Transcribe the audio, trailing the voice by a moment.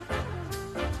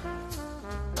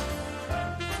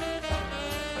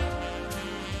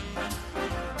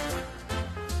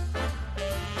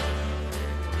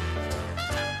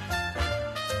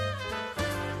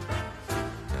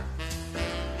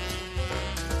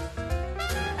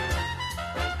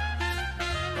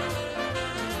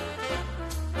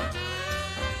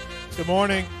Good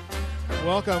morning.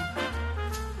 Welcome.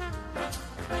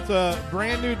 It's a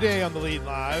brand new day on the Lead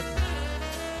Live.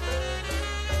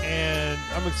 And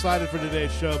I'm excited for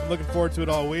today's show. I've been looking forward to it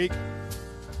all week.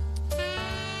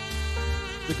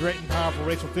 The great and powerful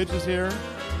Rachel Fitch is here.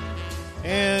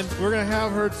 And we're going to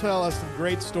have her tell us some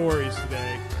great stories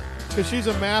today, because she's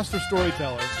a master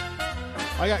storyteller.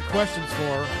 I got questions for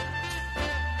her.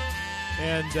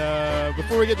 And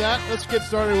before we get that, let's get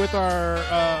started with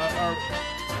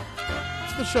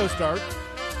the show start.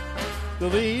 The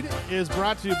Lead is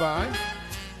brought to you by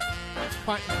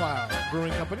Pint & Cloud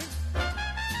Brewing Company.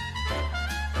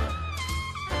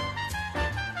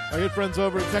 Our good friends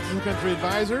over at Texas Country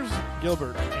Advisors,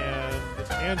 Gilbert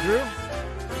and Andrew.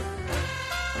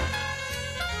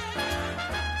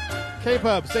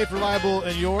 K-Pub, safe, reliable,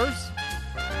 and yours.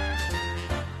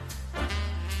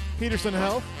 Peterson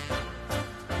Health.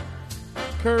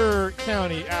 Kerr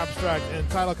County Abstract and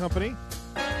Title Company.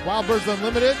 Wild Birds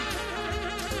Unlimited.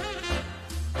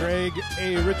 Greg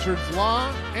A. Richards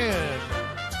Law. And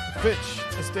Fitch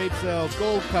Estate Sales,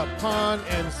 Gold Cup Pond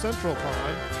and Central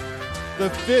Pond.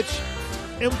 The Fitch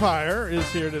Empire is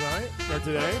here tonight, or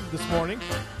today, this morning.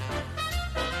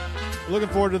 Looking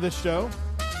forward to this show.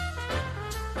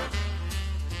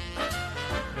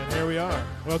 And here we are.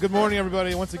 Well, good morning,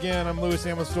 everybody. Once again, I'm Louis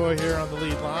Amostoy here on the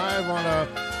Lead Live on a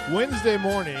Wednesday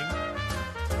morning.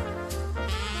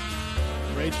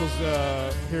 Rachel's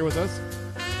here with us.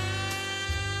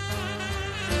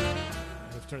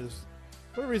 Let's turn this.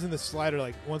 For whatever reason, this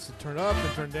slider wants to turn up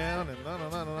and turn down and on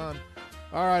and on and on.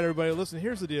 All right, everybody, listen,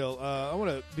 here's the deal. I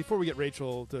want to, before we get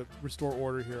Rachel to restore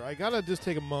order here, I got to just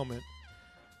take a moment.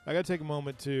 I got to take a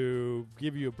moment to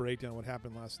give you a breakdown of what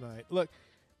happened last night. Look,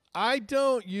 I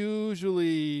don't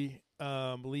usually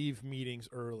leave meetings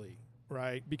early,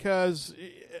 right? Because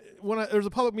when there's a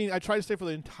public meeting, I try to stay for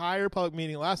the entire public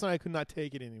meeting. Last night, I could not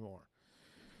take it anymore.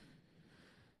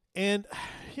 And,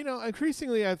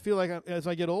 increasingly, I feel like as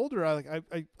I get older,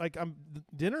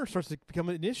 dinner starts to become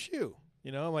an issue.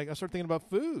 I start thinking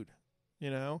about food,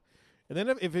 and then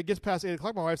if it gets past 8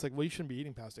 o'clock, my wife's like, well, you shouldn't be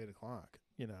eating past 8 o'clock.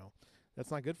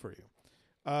 That's not good for you.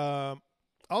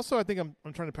 Also, I think I'm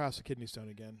trying to pass a kidney stone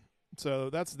again. So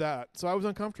that's that. So I was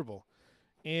uncomfortable,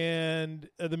 and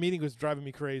the meeting was driving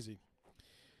me crazy.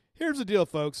 Here's the deal,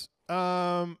 folks.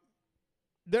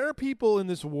 There are people in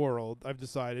this world, I've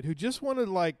decided, who just want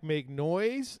to make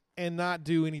noise and not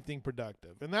do anything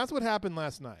productive. And that's what happened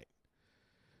last night.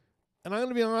 And I'm going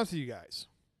to be honest with you guys.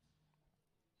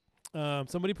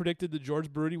 Somebody predicted that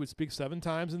George Brody would speak 7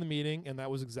 times in the meeting, and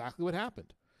that was exactly what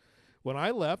happened. When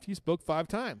I left, he spoke 5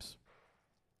 times.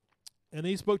 And then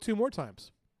he spoke 2 more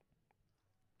times.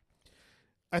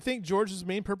 I think George's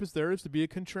main purpose there is to be a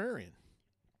contrarian.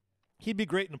 He'd be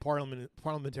great in a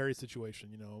parliamentary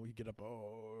situation. He'd get up.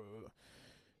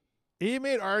 He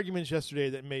made arguments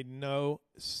yesterday that made no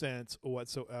sense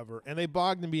whatsoever, and they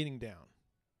bogged the meeting down.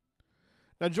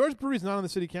 Now, George Brewery's not on the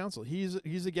city council. He's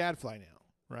a gadfly now,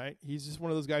 right? He's just one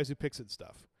of those guys who picks at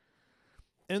stuff.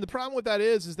 And the problem with that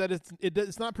is that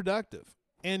it's not productive.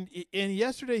 And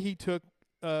yesterday he took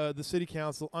the city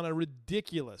council on a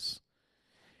ridiculous,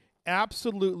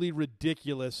 absolutely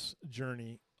ridiculous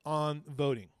journey on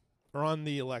voting or on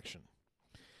the election.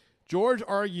 George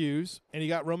argues, and he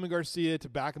got Roman Garcia to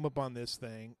back him up on this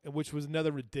thing, which was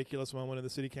another ridiculous moment in the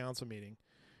city council meeting,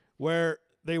 where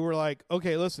they were like,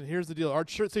 okay, listen, here's the deal. Our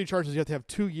city charter is you have to have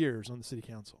 2 years on the city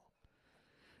council.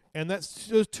 And that's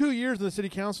those 2 years in the city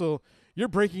council, you're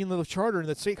breaking the charter and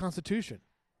the state constitution.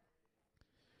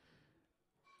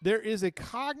 There is a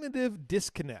cognitive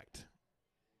disconnect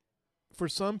for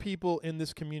some people in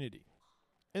this community,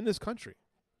 in this country,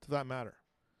 to that matter.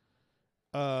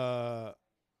 And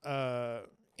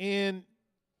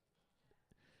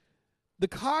the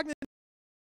cognitive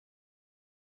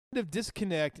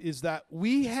disconnect is that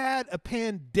we had a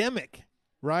pandemic,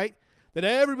 right, that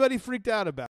everybody freaked out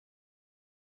about.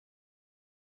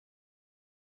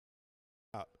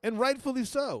 And rightfully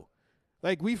so.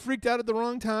 We freaked out at the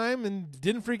wrong time and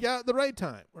didn't freak out at the right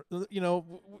time.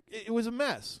 It was a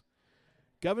mess.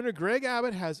 Governor Greg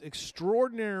Abbott has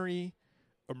extraordinary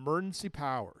emergency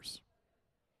powers,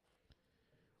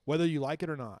 whether you like it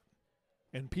or not.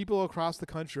 And people across the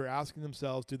country are asking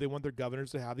themselves, do they want their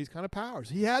governors to have these kind of powers?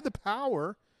 He had the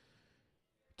power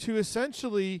to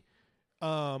essentially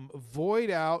void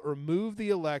out or move the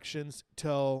elections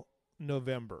till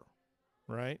November,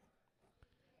 right?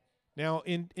 Now,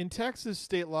 in Texas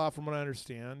state law, from what I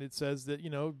understand, it says that,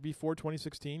 before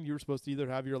 2016, you were supposed to either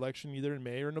have your election either in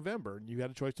May or November, and you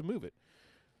had a choice to move it.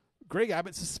 Greg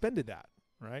Abbott suspended that,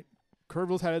 right?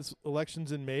 Kerrville's had its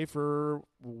elections in May for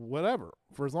whatever,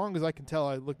 for as long as I can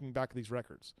tell, looking back at these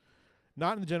records.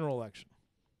 not in the general election.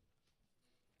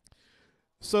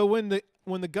 So when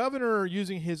the governor,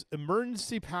 using his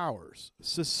emergency powers,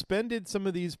 suspended some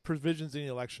of these provisions in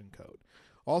the election code,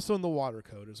 also in the water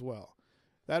code as well,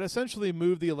 that essentially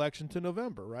moved the election to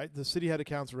November, right? The city had a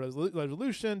council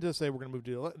resolution to say we're going to move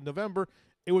to November.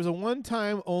 It was a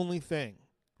one-time only thing,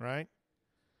 right?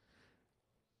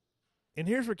 And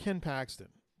here's where Ken Paxton,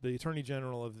 the Attorney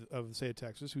General of the state of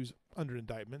Texas, who's under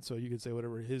indictment, so you could say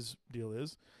whatever his deal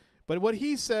is. But what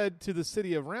he said to the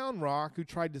city of Round Rock, who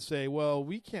tried to say, well,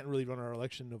 we can't really run our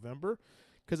election in November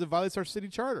because it violates our city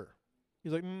charter.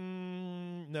 He's like,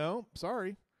 no,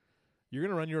 sorry. You're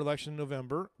going to run your election in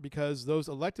November because those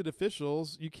elected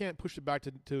officials, you can't push it back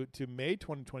to May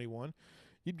 2021.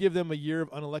 You'd give them a year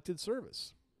of unelected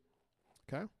service.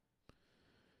 Okay?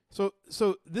 So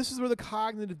this is where the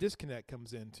cognitive disconnect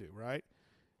comes into, right?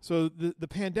 So the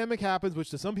pandemic happens, which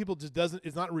to some people just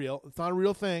it's not real. It's not a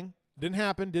real thing. Didn't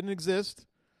happen, didn't exist.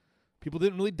 People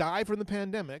didn't really die from the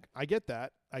pandemic. I get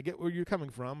that. I get where you're coming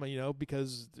from,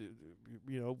 because,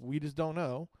 we just don't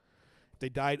know if they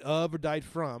died of or died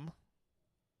from.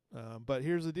 But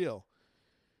here's the deal.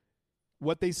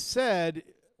 What they said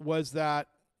was that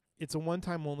it's a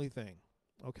one-time only thing,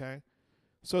 okay?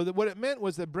 So what it meant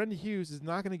was that Brenda Hughes is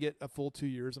not going to get a full 2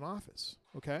 years in office,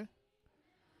 okay?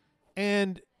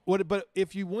 But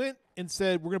if you went and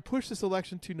said, we're going to push this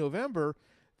election to November,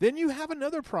 then you have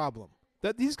another problem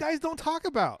that these guys don't talk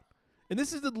about. And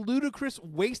this is the ludicrous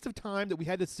waste of time that we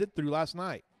had to sit through last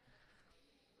night.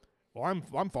 Well,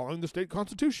 I'm following the state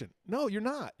constitution. No, you're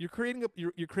not. You're creating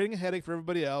a headache for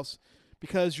everybody else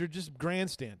because you're just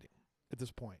grandstanding at this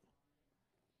point.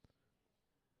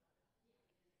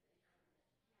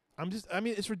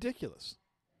 It's ridiculous.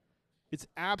 It's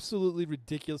absolutely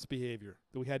ridiculous behavior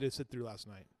that we had to sit through last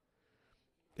night.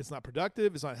 It's not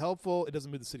productive. It's not helpful. It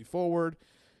doesn't move the city forward.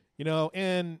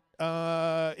 And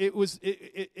it was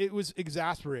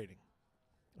exasperating.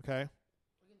 Okay.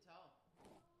 We can tell.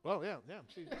 Well, yeah.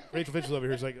 Rachel Fitch is over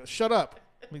here. She's like, shut up.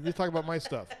 Let's talk about my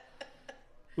stuff.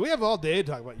 We have all day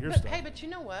to talk about your stuff. Hey, but you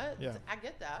know what? Yeah. I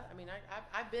get that. I mean,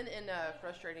 I've been in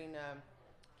frustrating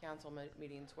council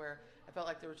meetings where I felt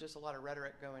like there was just a lot of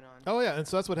rhetoric going on. Oh yeah, and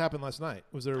so that's what happened last night.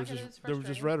 There was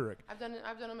just rhetoric. I've done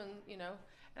them in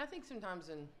and I think sometimes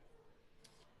in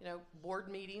board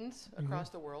meetings across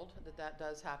the world that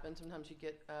does happen. Sometimes you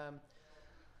get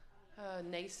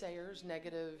naysayers,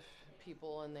 negative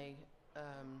people, and they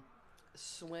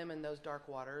swim in those dark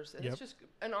waters. And it's just,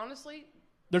 and honestly,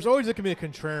 there's always going to be a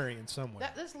contrarian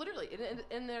somewhere. That's literally,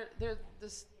 and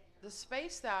there's the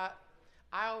space that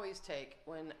I always take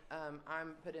when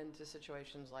I'm put into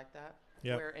situations like that,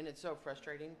 and it's so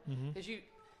frustrating because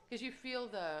you feel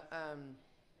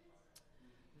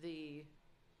the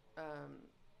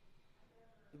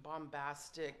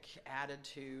bombastic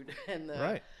attitude and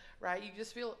the right. You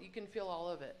can feel all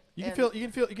of it. You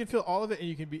can feel all of it, and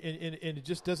you can be and it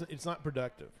just doesn't. It's not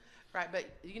productive. Right, but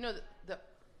the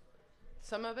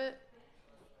some of it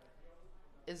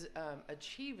is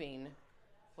achieving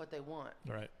what they want.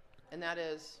 Right. And that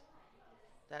is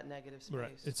that negative space.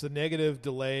 Right. It's the negative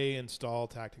delay and stall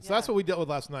tactics. So that's what we dealt with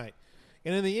last night.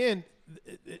 And in the end,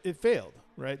 it failed,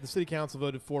 right? The city council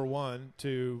voted 4-1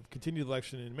 to continue the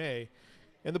election in May.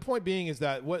 And the point being is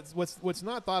that what's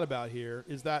not thought about here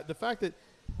is that the fact that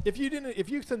if you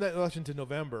extend that election to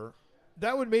November,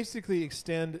 that would basically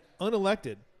extend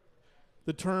unelected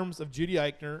the terms of Judy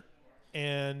Eichner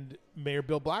and Mayor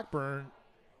Bill Blackburn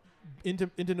into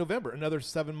November, another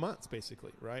 7 months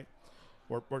basically, right?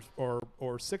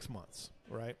 Or 6 months,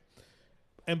 right?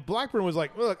 And Blackburn was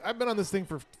like, look, I've been on this thing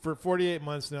for 48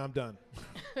 months now. I'm done.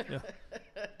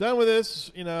 Done with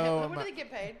this, What do they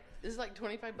get paid? This is like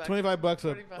 $25.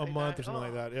 $25 a month or something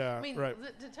like that. Yeah, I mean, right.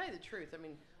 To tell you the truth, I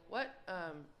mean,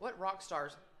 what rock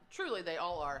stars, truly they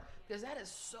all are, because that is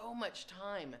so much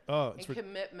time and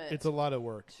commitment. It's a lot of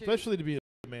work, especially to be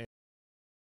a mayor.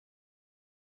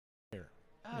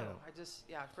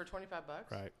 For $25.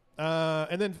 Right.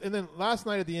 And then last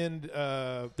night at the end,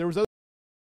 there was other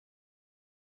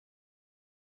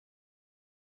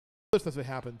stuff that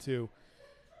happened too.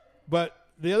 But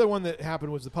the other one that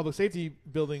happened was the public safety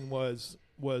building was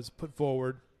put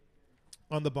forward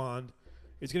on the bond.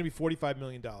 It's going to be $45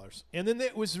 million. And then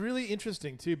it was really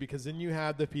interesting too, because then you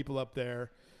had the people up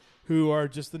there who are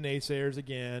just the naysayers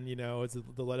again, it's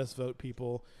the let us vote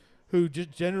people who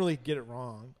just generally get it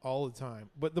wrong all the time.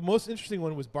 But the most interesting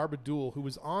one was Barbara Dool, who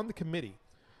was on the committee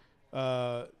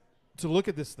to look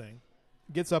at this thing,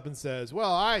 gets up and says,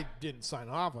 well, I didn't sign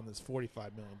off on this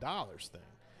 $45 million thing.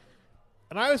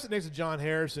 And I was sitting next to John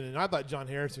Harrison, and I thought John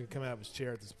Harrison could come out of his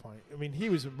chair at this point. I mean, he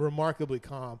was remarkably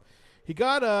calm. He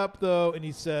got up, though, and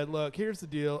he said, look, here's the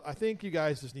deal. I think you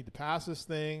guys just need to pass this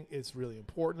thing. It's really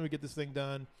important we get this thing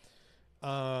done.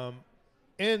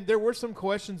 And there were some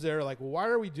questions there like, well, why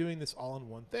are we doing this all in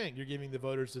one thing? You're giving the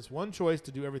voters this one choice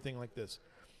to do everything like this.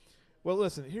 Well,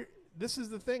 listen, this is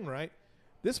the thing, right?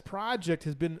 This project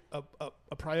has been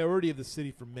a priority of the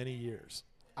city for many years.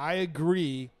 I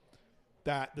agree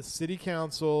that the city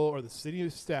council or the city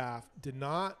staff did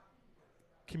not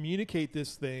communicate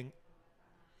this thing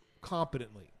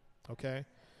competently, okay?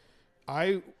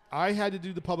 I had to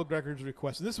do the public records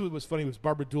request. And this was funny. Was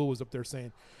Barbara Dool was up there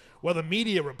saying, well, the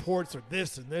media reports are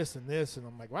this and this and this. And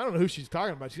I'm like, well, I don't know who she's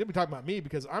talking about. She's going to be talking about me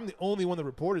because I'm the only one that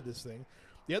reported this thing.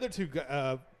 The other two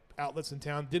outlets in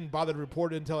town didn't bother to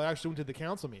report it until I actually went to the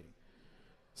council meeting.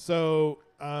 So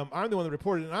I'm the one that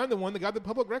reported, and I'm the one that got the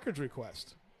public records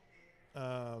request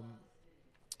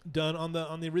done on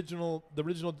the original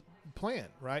plan,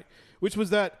 right? Which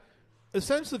was that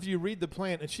essentially, if you read the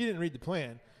plan, and she didn't read the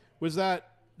plan, was that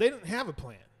they didn't have a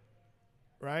plan,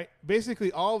 right?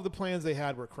 Basically, all of the plans they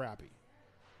had were crappy,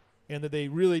 and that they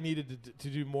really needed to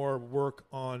do more work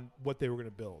on what they were going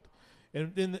to build.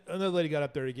 And then another lady got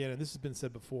up there again, and this has been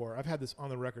said before. I've had this on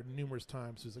the record numerous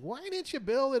times. She's like, why didn't you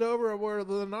build it over where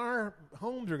the Lennar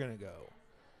homes are going to go?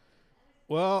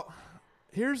 Well,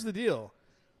 here's the deal.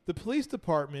 The police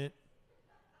department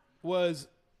was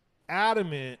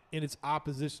adamant in its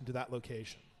opposition to that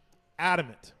location.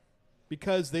 Adamant.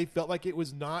 Because they felt like it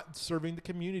was not serving the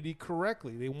community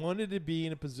correctly. They wanted to be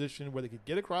in a position where they could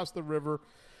get across the river,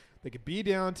 they could be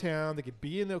downtown, they could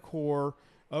be in the core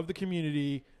of the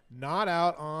community, not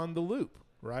out on the loop,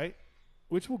 right?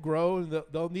 Which will grow, and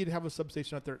they'll need to have a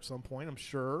substation out there at some point, I'm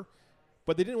sure.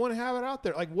 But they didn't want to have it out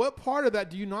there. Like, what part of that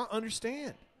do you not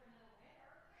understand?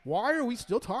 Why are we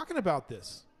still talking about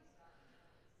this?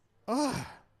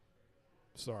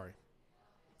 Sorry.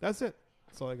 That's it.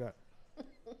 That's all I got.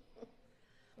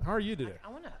 How are you today?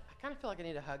 I kind of feel like I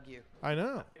need to hug you. I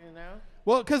know. You know?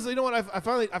 Well, because you know what? I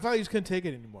finally just couldn't take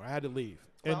it anymore. I had to leave.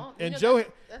 And Well, and you know, Joe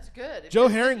that's good. Joe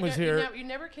Because Herring you was know- here. You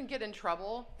never can get in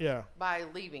trouble Yeah, by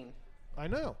leaving, I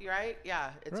know. right?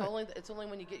 Yeah, it's Right. only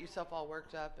when you get yourself all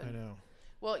worked up. I And, know.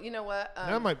 Well, you know what?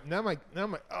 Now my your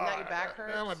back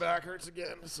hurts? Now my back hurts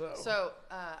again. So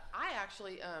I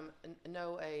actually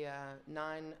know a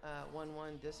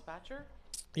 911 dispatcher,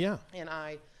 yeah, and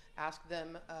I asked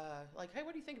them like, hey,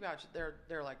 what do you think about?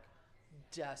 They're like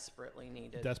desperately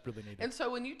needed. desperately needed. And so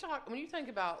when you think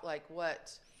about like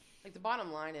what, like the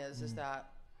bottom line is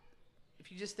that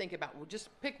if you just think about, well, just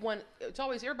pick one. It's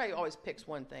always, everybody always picks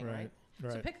one thing, right?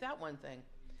 Right. So pick that one thing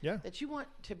Yeah. that you want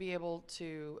to be able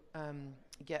to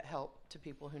get help to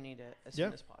people who need it as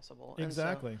soon as possible. And so,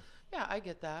 Exactly. yeah, I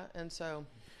get that. And so,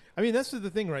 I mean, that's the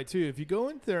thing, right? Too. If you go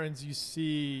in there and you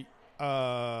see,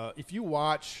 if you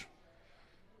watch,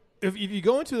 if you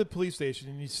go into the police station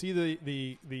and you see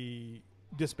the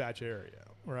dispatch area,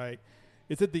 right?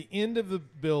 It's at the end of the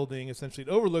building. Essentially, it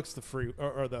overlooks the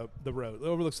the road. It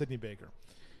overlooks Sidney Baker,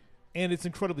 and it's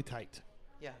incredibly tight.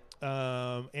 yeah.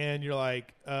 And you're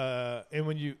like, and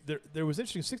when you there was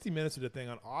interesting 60 Minutes of the thing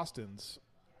on Austin's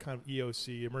kind of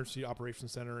EOC, Emergency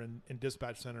Operations Center and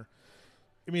Dispatch Center.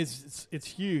 I mean, it's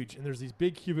huge, and there's these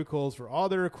big cubicles for all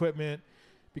their equipment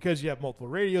because you have multiple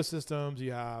radio systems.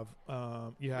 You have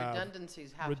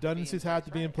Redundancies have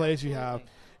to be in place. Absolutely.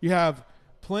 You have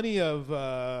plenty of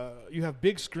you have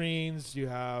big screens.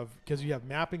 Because you have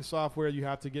mapping software you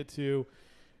have to get to.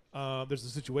 There's a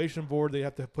situation board they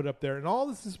have to put up there, and all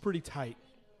this is pretty tight.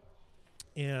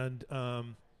 And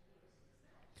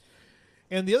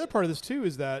the other part of this too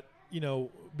is that, you know,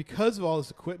 because of all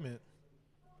this equipment,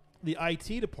 the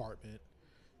IT department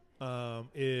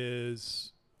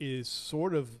is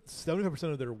sort of 75%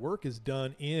 of their work is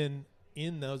done in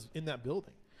that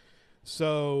building.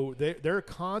 So they're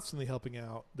constantly helping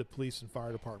out the police and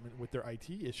fire department with their IT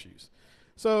issues.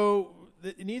 So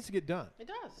it needs to get done. It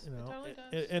does. You know? It totally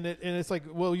does. And it's like,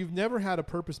 well, you've never had a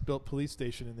purpose-built police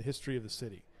station in the history of the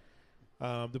city.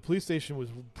 The police station was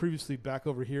previously back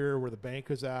over here where the bank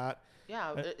was at.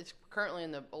 Yeah, it's currently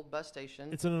in the old bus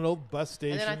station. It's in an old bus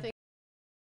station. And then I think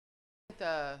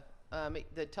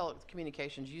the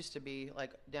telecommunications used to be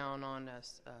like down on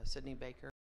Sidney Baker.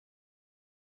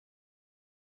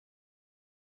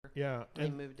 Yeah, They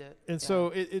moved it. And so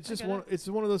it's just one. It's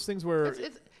one of those things where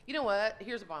It's you know what?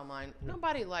 Here's the bottom line.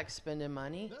 Nobody likes spending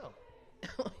money. no.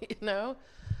 You know,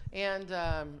 and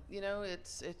you know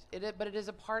but it is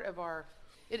a part of our.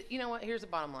 You know what? Here's the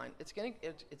bottom line. It's gonna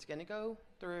go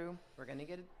through. We're gonna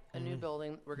get a new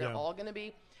building. We're all gonna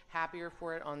be happier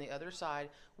for it on the other side.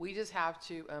 We just have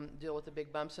to deal with the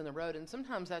big bumps in the road, and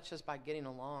sometimes that's just by getting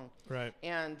along. Right.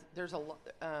 And there's a lot.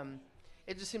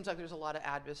 it just seems like there's a lot of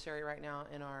adversary right now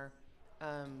in our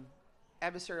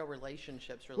adversarial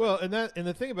relationships. Really. Well, and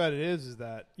the thing about it is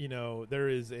that there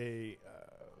is a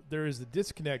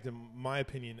disconnect, in my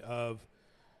opinion, of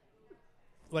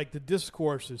like the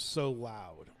discourse is so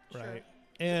loud, right? Sure.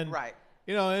 And right.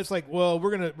 It's like, well,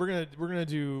 we're gonna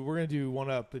do one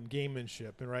up in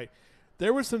gamemanship, and right.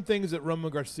 There were some things that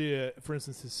Roman Garcia, for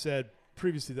instance, has said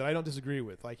previously that I don't disagree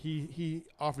with. Like he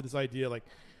offered this idea, like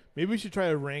maybe we should try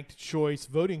a ranked choice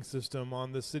voting system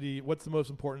on the city. What's the most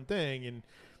important thing? And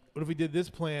what if we did this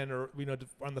plan, or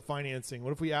on the financing?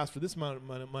 What if we asked for this amount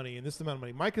of money and this amount of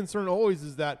money? My concern always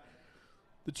is that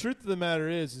the truth of the matter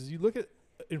is you look at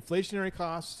inflationary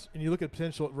costs and you look at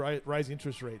potential rising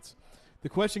interest rates. The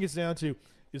question gets down to,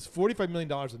 is $45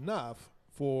 million enough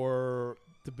to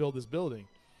build this building?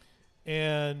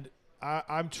 And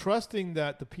I'm trusting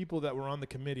that the people that were on the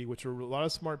committee, which were a lot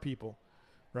of smart people,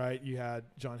 right? You had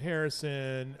John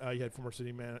Harrison, you had former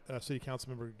city council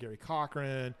member Gary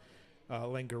Cochran,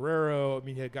 Len Guerrero. I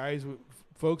mean, you had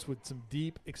folks with some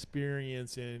deep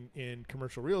experience in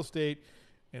commercial real estate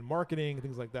and marketing and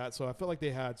things like that. So I felt like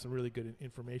they had some really good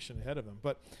information ahead of them.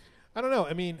 But I don't know.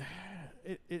 I mean,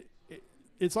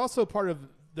 it's also part of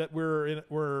that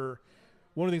we're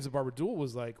one of the things that Barbara Duell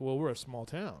was like, well, we're a small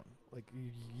town. Like,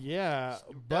 yeah,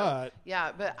 but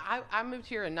I moved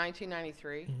here in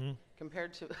 1993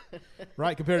 compared to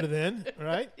compared to then,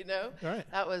 right? Right.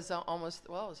 That was almost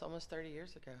 30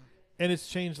 years ago. And it's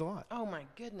changed a lot. Oh my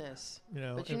goodness!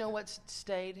 But you know what's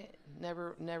stayed,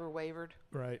 never wavered?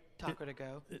 Right. Taco to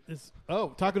go.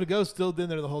 Taco to go still been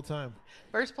there the whole time.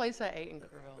 First place I ate in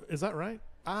Kerrville. Is that right?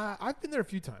 I've been there a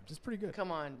few times. It's pretty good.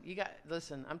 Come on,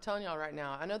 listen. I'm telling y'all right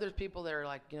now. I know there's people that are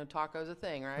like, tacos a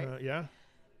thing, right? Yeah.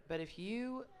 But if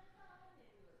you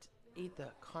eat the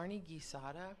carne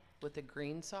guisada with the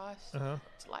green sauce,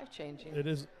 it's life-changing. It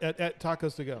is at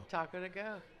Tacos to Go. Taco to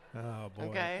Go. Oh, boy.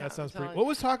 Okay, that sounds pretty. What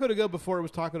was Taco to Go before it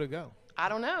was Taco to Go? I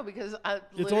don't know, because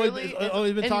it's always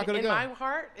been Taco to Go. In my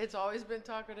heart, it's always been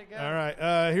Taco to Go. All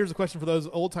right. Here's a question for those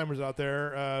old-timers out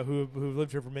there who've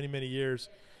lived here for many, many years.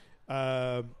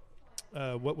 What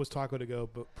was Taco to Go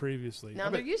previously? Now,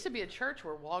 there used to be a church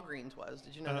where Walgreens was.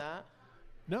 Did you know that?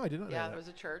 No, I did not know that. Yeah, there was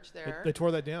a church there. They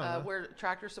tore that down. Where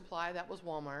Tractor Supply, that was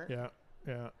Walmart.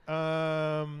 Yeah.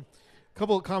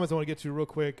 Couple of comments I want to get to real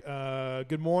quick.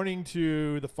 Good morning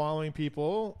to the following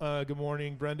people. Good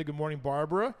morning, Brenda. Good morning,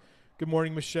 Barbara. Good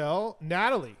morning, Michelle.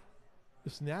 Natalie.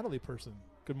 This Natalie person.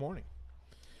 Good morning.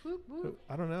 Whoop, whoop.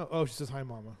 I don't know. Oh, she says hi,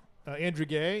 Mama. Andrew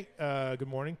Gay. Good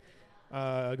morning.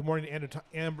 Good morning to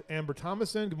Amber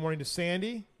Thomason. Good morning to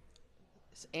Sandy.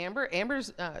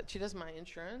 Amber's she does my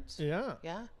insurance.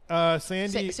 Yeah.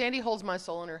 Sandy holds my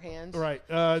soul in her hands. Right.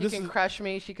 She can crush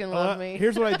me. She can love me.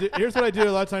 Here's what I do. Here's what I do a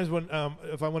lot of times when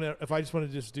if I just want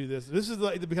to just do this. This is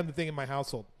like become the thing in my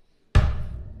household,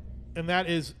 and that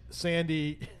is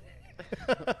Sandy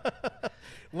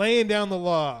laying down the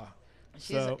law.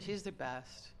 She's the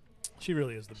best. She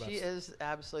really is the best. She is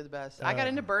absolutely the best. I got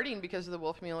into birding because of the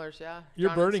Wolfmuellers. Yeah.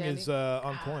 Your birding is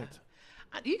on point.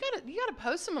 You gotta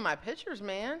post some of my pictures,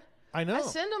 man. I know. I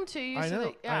send them to you. I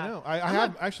know. Yeah. I know.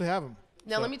 I actually have them.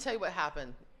 Now let me tell you what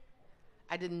happened.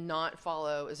 I did not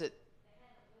follow. Is it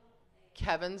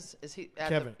Kevin's? Is he?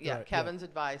 Kevin. Kevin's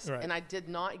advice. Right. And I did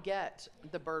not get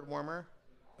the bird warmer.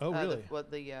 Oh, really?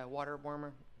 The water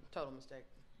warmer. Total mistake.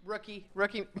 Rookie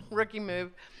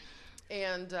move.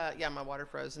 And my water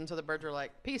froze, and so the birds were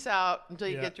like, "Peace out until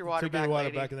you get your water back,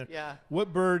 lady." Back in there. Yeah.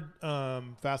 What bird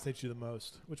fascinates you the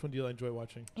most? Which one do you enjoy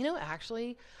watching?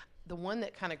 Actually, the one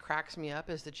that kind of cracks me up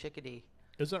is the chickadee.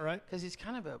 Is that right? Because he's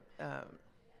kind of a,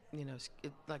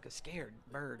 like a scared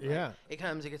bird. Yeah. Right? It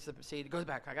comes, it gets the seed, it goes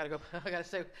back. I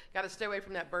gotta stay away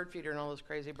from that bird feeder and all those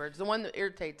crazy birds. The one that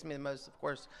irritates me the most, of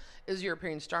course, is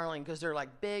European starling, because they're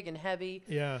like big and heavy.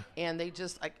 Yeah. And they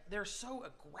just they're so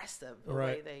aggressive the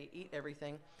way they eat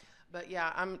everything. But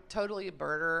yeah, I'm totally a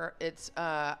birder. It's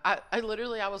I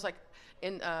was like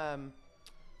in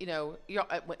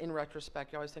in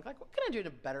retrospect, you always think, like, what can I do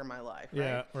to better my life? Right?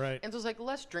 Yeah, right. And so it's like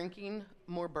less drinking,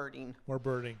 more birding.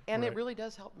 And it really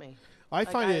does help me. I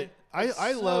find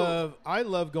I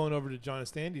love going over to John and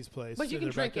Standy's place. But you can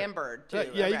drink and bird, too.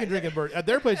 Yeah, you can drink and bird. At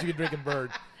their place, you can drink and bird.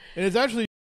 And it's actually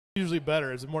usually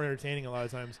better. It's more entertaining a lot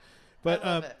of times. But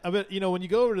I bet, when you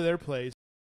go over to their place,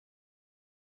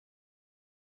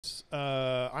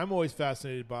 I'm always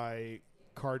fascinated by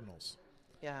cardinals.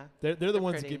 Yeah, they're the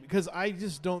ones that get, because I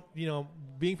just don't,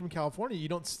 being from Cardinals, you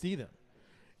don't see them,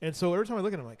 and so every time I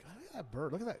look at them, I'm like, look at that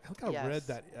bird, look how red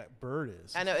that bird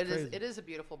is. I know it is a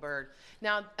beautiful bird.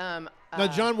 Now,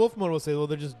 John Wolfman will say, well,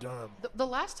 they're just dumb. The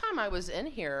last time I was in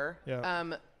here,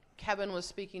 Kevin was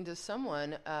speaking to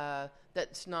someone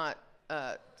that's not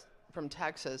from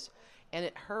Texas,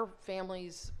 and her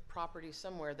family's property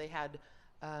somewhere, they had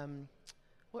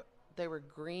they were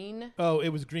green. Oh, it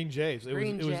was Green Jays. It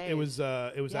was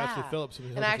Yeah. Ashley Phillips.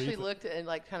 And I actually looked and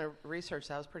like kind of researched.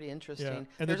 That was pretty interesting. Yeah.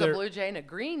 And there's a blue jay and a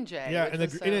green jay. Yeah, and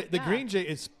the green jay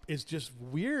is just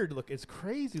weird. Look, it's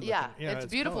crazy looking. Yeah, it's a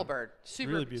beautiful bird.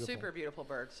 Really beautiful. Super beautiful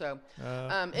bird. So,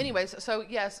 anyways, so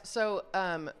yes, so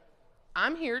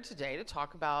I'm here today to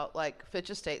talk about like Fitch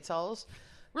Estate Sales,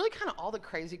 really kind of all the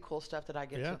crazy cool stuff that I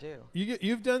get to do.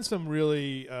 You've done some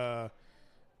really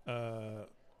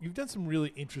you've done some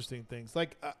really interesting things.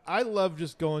 Like I love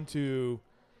just going to.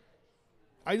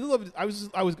 I was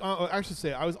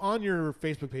on your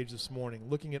Facebook page this morning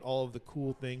looking at all of the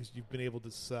cool things you've been able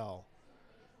to sell,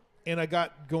 and I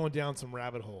got going down some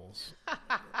rabbit holes.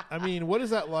 I mean, what is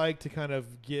that like to kind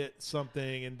of get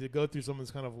something and to go through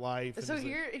someone's kind of life? So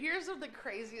here's the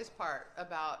craziest part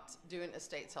about doing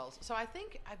estate sales. So I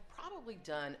think I've probably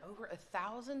done over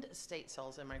 1,000 estate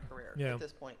sales in my career at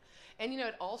this point. And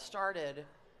it all started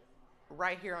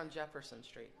right here on Jefferson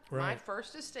Street. Right. My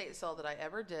first estate sale that I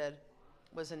ever did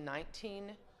was in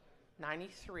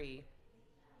 1993.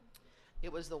 It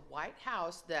was the White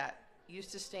House that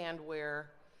used to stand where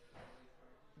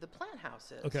the plant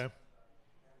house is. Okay.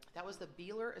 That was the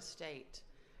Beeler Estate.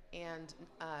 And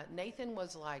Nathan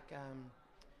was like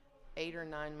 8 or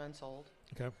 9 months old.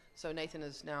 Okay. So Nathan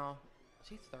is now, is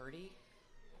he 30?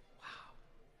 Wow.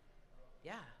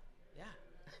 Yeah.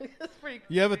 That's pretty cool.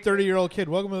 You have a 30-year-old kid.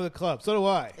 Welcome to the club. So do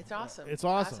I. It's awesome. It's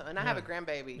awesome. And I have a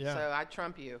grandbaby, so I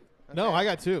trump you. Okay? No, I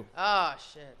got 2. Oh,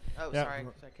 shit. Oh, sorry. I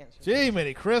can't see. Gee,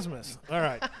 Merry Christmas. All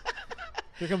right.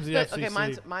 Here comes the FCC. Okay,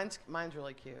 mine's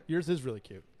really cute. Yours is really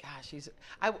cute. Gosh,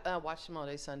 I watched him all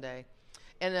day Sunday.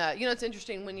 And, it's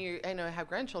interesting when you have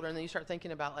grandchildren, then you start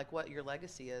thinking about like what your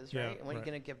legacy is, right? And what you're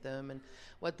going to give them and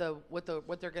what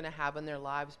they're going to have in their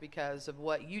lives because of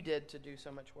what you did to do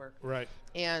so much work. Right.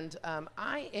 And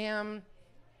I am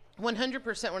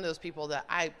 100% one of those people that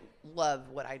I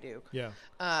love what I do. Yeah.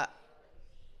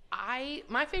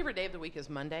 My favorite day of the week is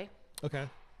Monday. Okay.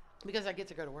 Because I get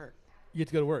to go to work. You get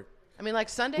to go to work. I mean, like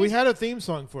Sundays. We had a theme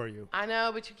song for you. I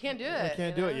know, but you can't do it. I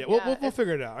can't do it yet. We'll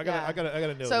figure it out. I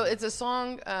gotta know. So it's a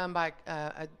song by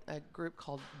a group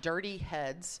called Dirty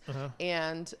Heads,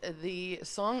 and the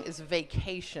song is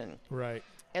Vacation. Right.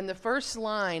 And the first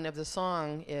line of the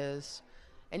song is,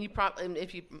 and you probably,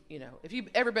 if you've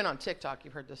ever been on TikTok,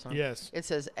 you've heard this song. Yes. It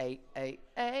says, I'm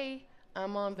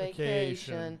on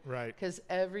vacation. Right. Because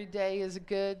every day is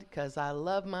good because I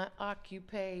love my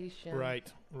occupation.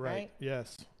 Right.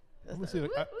 Yes. I'm gonna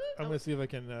see if I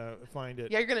can find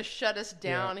it. Yeah, you're gonna shut us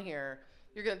down here.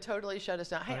 You're gonna totally shut us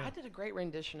down. Hey, I did a great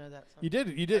rendition of that song. You did.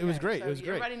 Okay. It was great. So it was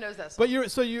great. Everybody knows that song. But your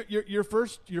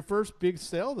first big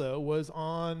sale though was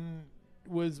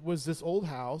this old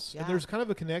house, and there's kind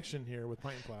of a connection here with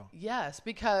Pint and Plow. Yes,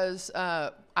 because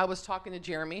I was talking to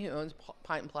Jeremy, who owns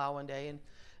Pint and Plow, one day, and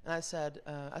I said,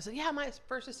 yeah, my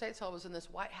first estate sale was in this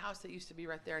white house that used to be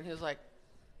right there, and he was like,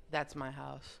 that's my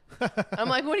house. I'm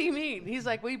like, what do you mean? He's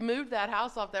like, we moved that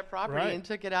house off that property and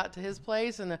took it out to his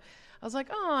place. And I was like,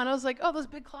 those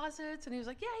big closets. And he was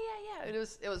like, yeah. It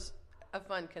was a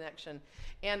fun connection.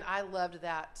 And I loved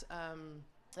that.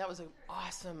 That was an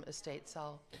awesome estate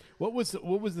sale. What was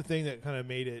the thing that kind of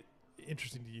made it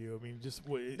interesting to you? I mean, just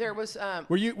there was.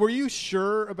 Were you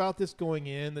sure about this going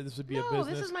in that this would be a business?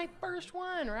 No, this is my first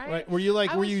one, right? Right. Were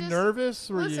you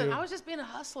nervous? I was just being a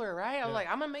hustler, right? I was like,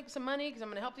 I'm gonna make some money because I'm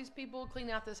gonna help these people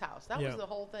clean out this house. That was the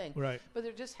whole thing. Right. But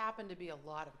there just happened to be a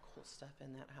lot of cool stuff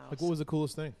in that house. Like, what was the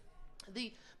coolest thing?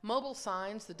 The mobile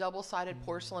signs, the double-sided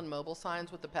porcelain mobile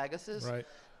signs with the Pegasus. Right.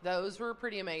 Those were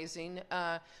pretty amazing.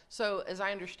 So as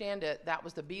I understand it, that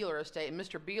was the Beeler estate. And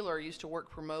Mr. Beeler used to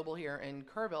work for Mobile here in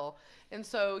Kerrville. And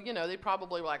so, they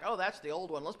probably were like, oh, that's the old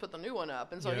one. Let's put the new one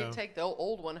up. And so he'd take the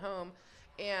old one home.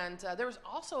 And there was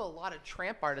also a lot of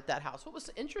tramp art at that house. What was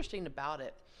interesting about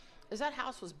it is that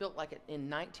house was built like in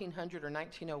 1900 or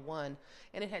 1901.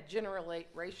 And it had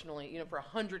generationally, for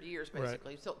 100 years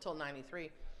basically, till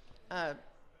 93.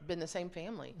 Been the same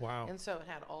family. Wow. And so it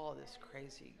had all this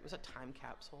crazy, it was a time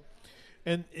capsule.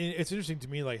 And it's interesting to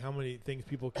me, like how many things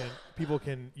people can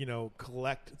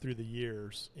collect through the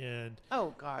years. And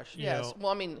oh gosh, yes.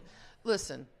 Well, I mean,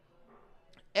 listen,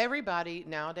 everybody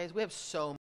nowadays, we have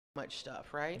so much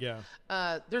stuff, right? Yeah.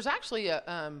 There's actually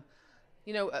a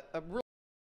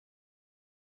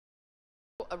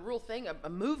real thing, a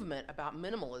movement about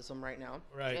minimalism right now.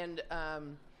 Right.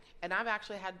 And I've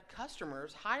actually had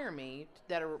customers hire me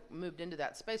that are moved into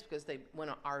that space because they went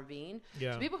RVing.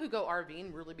 Yeah. So people who go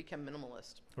RVing really become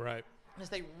minimalist. Right. Because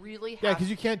they really have. Yeah, because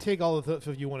you can't take all the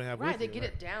stuff you want to have. Right, with they you, get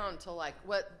it down to like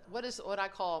what I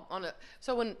call on a.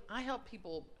 So when I help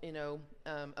people,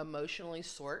 emotionally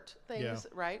sort things,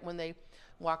 right? When they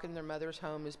walk in their mother's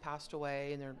home who's passed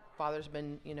away and their father's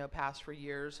been, passed for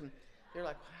years, and they're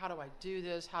like, how do I do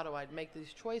this? How do I make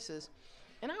these choices?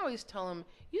 And I always tell them,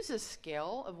 use a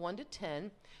scale of 1 to 10.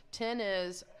 10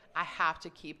 is, I have to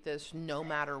keep this no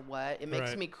matter what. It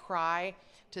makes me cry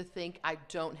to think I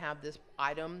don't have this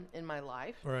item in my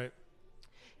life. Right.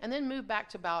 And then move back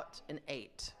to about an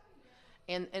 8.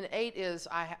 And an 8 is,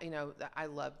 I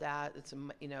love that. It's,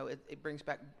 it brings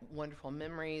back wonderful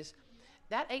memories.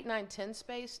 That 8, 9, 10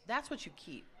 space, that's what you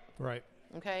keep. Right.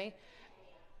 Okay?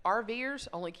 RVers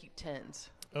only keep 10s.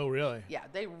 Oh, really? Yeah,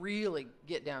 they really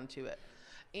get down to it.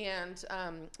 And,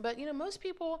 but most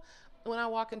people, when I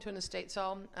walk into an estate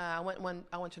sale, I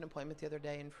went to an appointment the other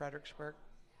day in Fredericksburg,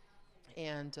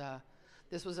 and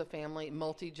this was a family,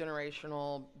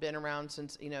 multi-generational, been around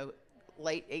since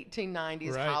late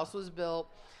 1890s. Right. House was built,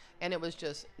 and it was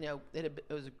just it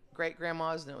was great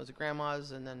grandma's, and it was a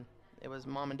grandma's, and then it was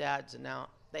mom and dad's, and now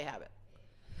they have it,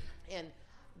 and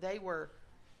they were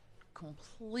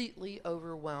completely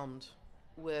overwhelmed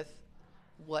with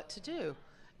what to do.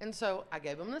 And so I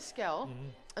gave them the scale,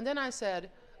 and then I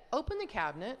said, open the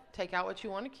cabinet, take out what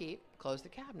you want to keep, close the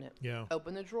cabinet. Yeah.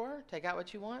 Open the drawer, take out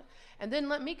what you want, and then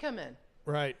let me come in.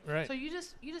 Right. So you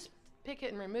just pick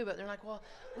it and remove it. They're like, well,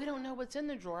 we don't know what's in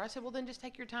the drawer. I said, well, then just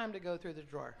take your time to go through the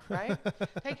drawer, right?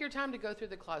 Take your time to go through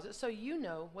the closet so you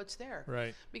know what's there.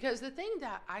 Right. Because the thing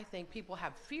that I think people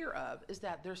have fear of is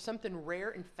that there's something rare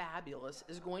and fabulous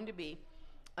is going to be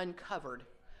uncovered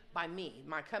by me,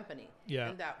 my company,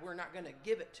 and that we're not going to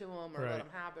give it to them or let them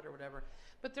have it or whatever.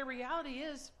 But the reality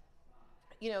is,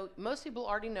 most people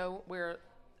already know where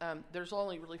there's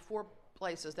only really 4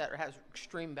 places that has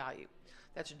extreme value.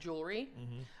 That's jewelry,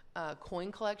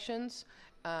 coin collections,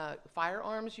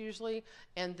 firearms usually,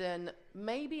 and then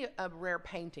maybe a rare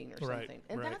painting or something.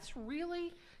 And that's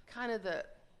really kind of the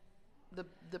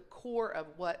core of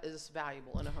what is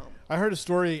valuable in a home. I heard a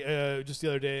story just the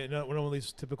other day, one of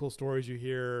these typical stories you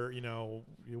hear,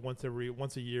 once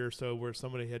a year or so, where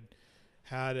somebody had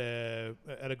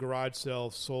at a garage sale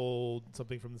sold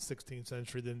something from the 16th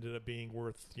century that ended up being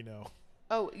worth,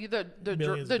 Oh, the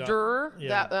juror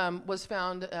that was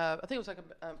found. I think it was like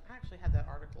I actually had that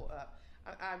article up.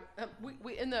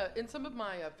 We in some of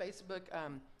my Facebook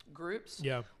groups.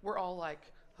 We're all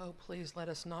like, oh, please let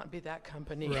us not be that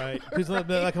company. Right. Please let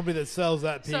that company that sells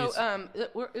that piece. So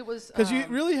it was because you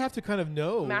really have to kind of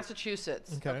know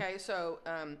Massachusetts. Okay. So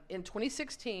in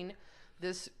 2016,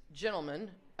 this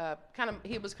gentleman.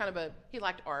 He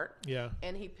liked art. Yeah.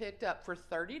 And he picked up for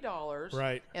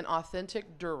 $30 an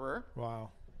authentic Dürer.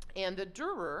 Wow. And the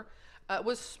Dürer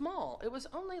was small. It was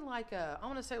only like I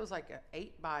want to say it was like a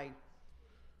 8 by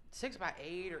 6 by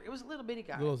 8, or it was a little bitty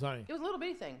guy. Little tiny. It was a little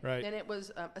bitty thing. Right. And it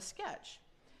was a sketch.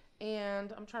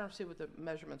 And I'm trying to see what the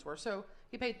measurements were. So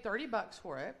he paid $30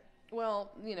 for it.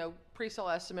 Well, pre-sale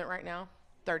estimate right now,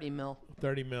 $30 million.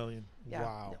 $30 million. Yeah.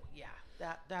 Wow. Yeah.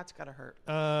 That's gotta hurt.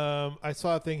 I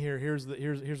saw a thing here. Here's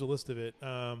a list of it.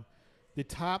 The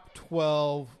top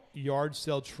 12 yard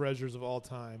sale treasures of all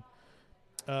time.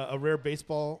 A rare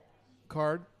baseball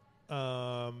card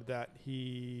that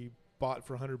he bought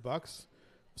for $100,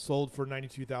 sold for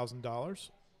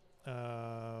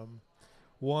 $92,000.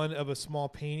 One of a small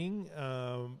painting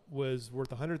was worth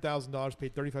 $100,000.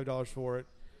 Paid $35 for it.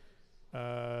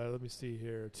 Let me see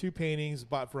here. 2 paintings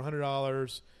bought for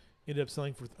 $100. Ended up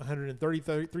selling for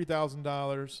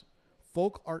 $133,000.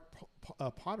 Folk art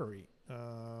pottery.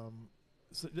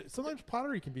 Sometimes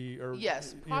pottery can be.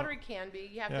 Yes, pottery can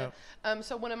be. You have to.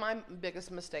 So one of my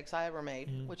biggest mistakes I ever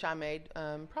made, which I made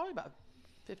probably about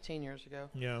 15 years ago,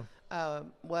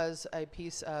 was a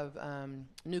piece of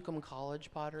Newcomb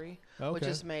College pottery, which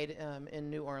is made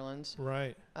in New Orleans.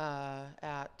 Right.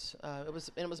 It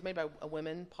was made by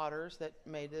women potters that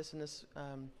made this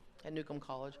at Newcomb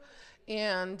College.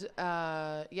 And,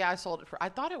 I sold it for, I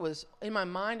thought it was, in my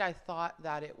mind, I thought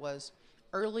that it was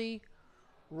early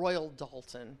Royal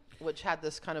Dalton, which had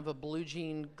this kind of a blue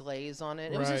jean glaze on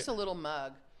it. It was just a little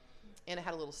mug, and it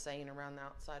had a little saying around the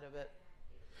outside of it.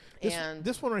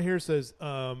 This one right here says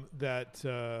that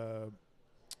the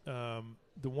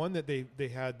one that they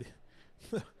had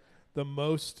the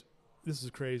most, this is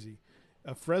crazy,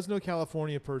 a Fresno,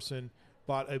 California person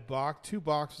bought 2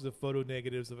 boxes of photo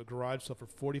negatives of a garage sale for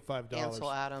 $45.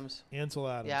 Ansel Adams.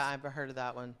 Yeah, I've heard of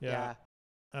that one. Yeah.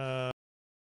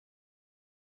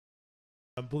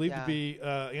 Believed to be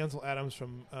Ansel Adams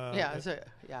from.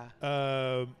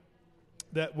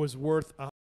 That was worth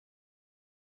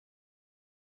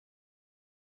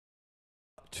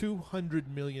 $200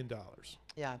 million.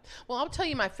 Yeah. Well, I'll tell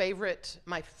you my favorite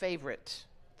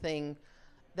thing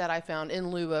that I found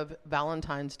in lieu of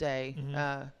Valentine's Day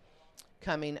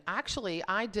coming. Actually,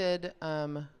 I did,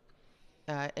 and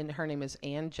her name is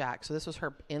Ann Jack. So this was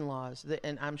her in-laws.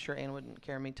 And I'm sure Ann wouldn't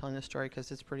care me telling this story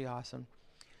because it's pretty awesome.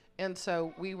 And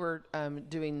so we were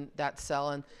doing that sell,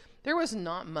 and there was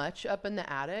not much up in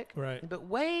the attic. Right. But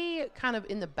way kind of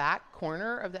in the back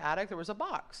corner of the attic, there was a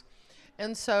box.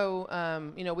 And so,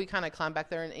 we kind of climbed back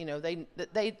there, and,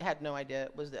 they had no idea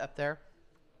it was up there.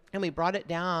 And we brought it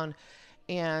down,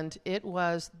 and it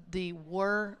was the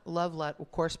war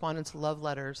correspondence love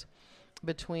letters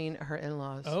between her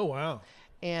in-laws. Oh, wow.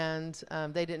 And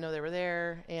they didn't know they were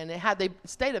there. And had they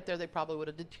stayed up there, they probably would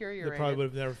have deteriorated. They probably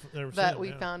would have never seen But them,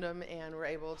 we found them and were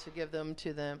able to give them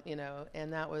to them,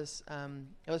 and that was,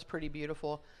 it was pretty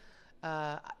beautiful.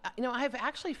 I've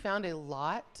actually found a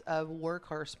lot of war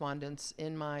correspondence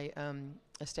in my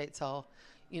estate sale.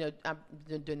 I've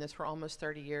been doing this for almost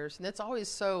 30 years, and it's always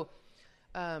so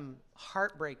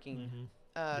heartbreaking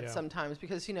sometimes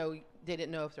because, they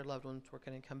didn't know if their loved ones were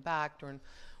going to come back. During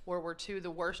World War II, the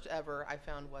worst ever I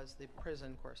found was the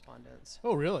prison correspondence.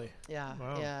 Oh, really? Yeah.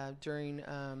 Wow. Yeah, during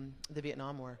the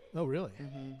Vietnam War. Oh, really?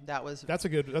 Mm-hmm. That's a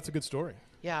good story.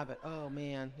 Yeah, but oh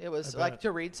man, it was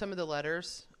to read some of the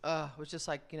letters. It was just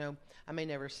like, I may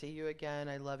never see you again.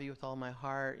 I love you with all my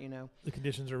heart. The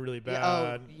conditions are really bad.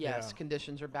 Yeah, oh yes, yeah.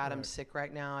 Conditions are bad. Right. I'm sick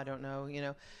right now. I don't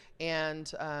know.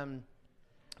 And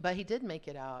but he did make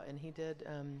it out, and he did.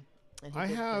 I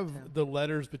have the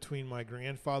letters between my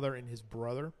grandfather and his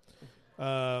brother.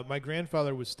 My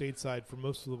grandfather was stateside for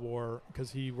most of the war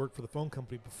because he worked for the phone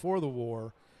company before the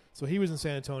war. So he was in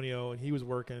San Antonio, and he was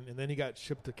working, and then he got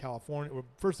shipped to California, or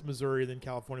first Missouri, then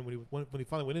California when he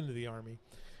finally went into the Army.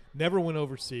 Never went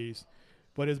overseas.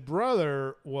 But his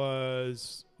brother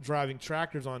was driving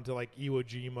tractors onto, like, Iwo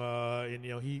Jima, and,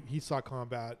 he saw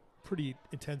combat pretty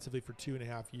intensively for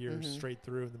 2.5 years straight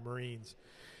through in the Marines.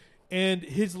 And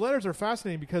his letters are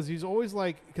fascinating because he's always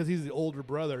because he's the older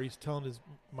brother, he's telling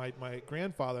my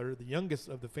grandfather, the youngest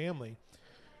of the family,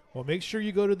 well, make sure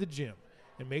you go to the gym.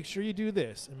 And make sure you do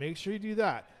this, and make sure you do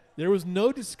that. There was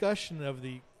no discussion of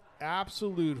the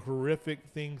absolute horrific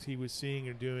things he was seeing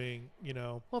or doing,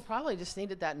 Well, probably just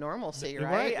needed that normalcy,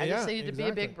 right? Right, I just needed exactly.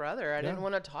 to be a big brother. I didn't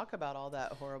want to talk about all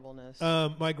that horribleness.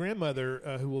 My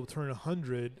grandmother, who will turn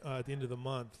 100 at the end of the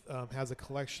month, has a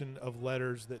collection of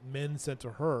letters that men sent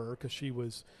to her because she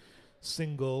was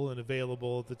single and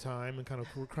available at the time and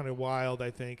kind of wild, I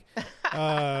think.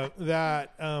 And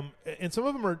some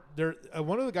of them are there.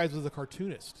 One of the guys was a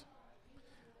cartoonist,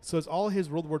 so it's all his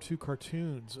World War II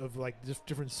cartoons of like just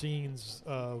different scenes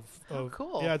of.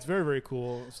 Cool. Yeah, it's very, very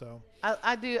cool. So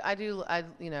I do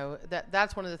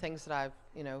that's one of the things that I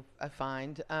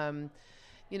find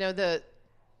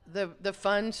the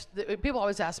fun. People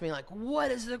always ask me, like, what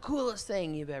is the coolest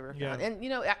thing you've ever found? Yeah.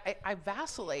 And I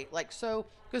vacillate,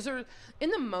 because they're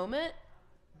in the moment.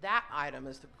 That item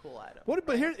is the cool item. What?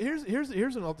 But here's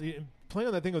an playing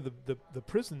on that thing of the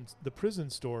prison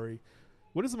story.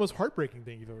 What is the most heartbreaking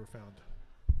thing you've ever found?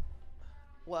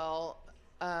 Well,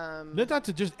 not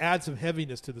to just add some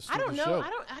heaviness to the story. I don't know. Show. I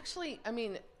don't actually. I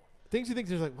mean, things you think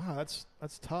there's like, wow,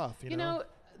 that's tough. You know.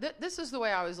 This is the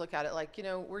way I always look at it. Like,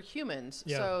 we're humans,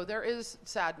 yeah. So there is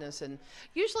sadness, and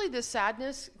usually the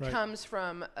sadness right. comes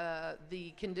from the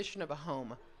condition of a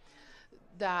home,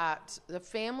 that the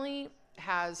family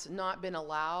has not been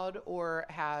allowed or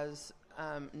has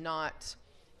not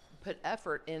put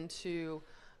effort into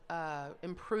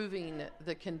improving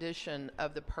the condition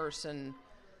of the person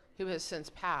who has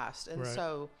since passed, and right.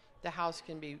 so the house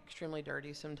can be extremely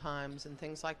dirty sometimes and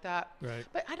things like that. Right.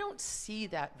 But I don't see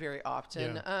that very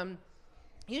often. Yeah.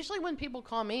 Usually when people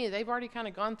call me, they've already kind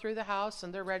of gone through the house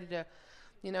and they're ready to,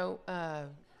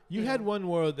 You had one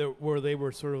where they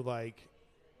were sort of like,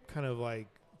 kind of like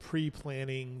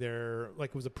pre-planning their,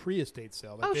 like it was a pre-estate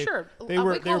sale. Like sure. We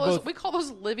call those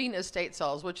living estate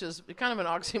sales, which is kind of an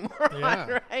oxymoron,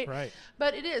 yeah, right? Right.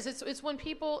 But it is. It's when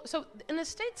people. So an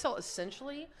estate sale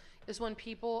essentially is when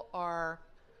people are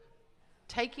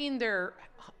taking their,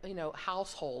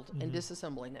 household and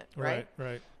disassembling it, right?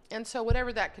 Right. And so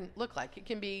whatever that can look like, it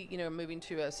can be, moving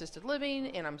to assisted living,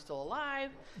 and I'm still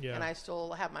alive, yeah. and I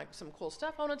still have some cool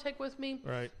stuff I want to take with me.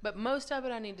 Right. But most of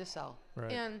it I need to sell.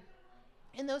 Right. And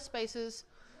in those spaces,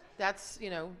 that's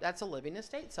a living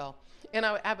estate sale. And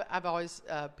I've always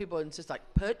people insist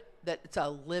put that it's a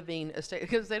living estate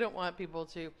because they don't want people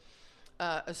to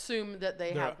assume that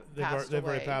they've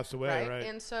already passed away, right?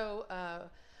 And so.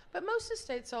 But most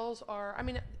estate sales are,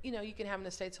 you can have an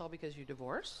estate sale because you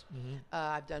divorce. Mm-hmm.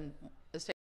 I've done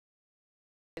estate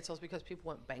sales because people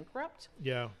went bankrupt.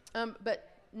 Yeah. But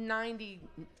 95%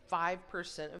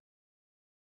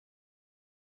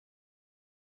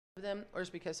 of them or is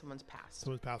because someone's passed.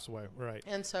 Someone's passed away, right.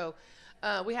 And so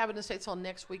we have an estate sale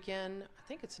next weekend. I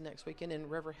think it's next weekend in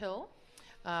River Hill.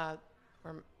 I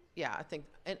think.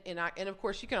 And of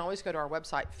course, you can always go to our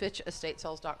website,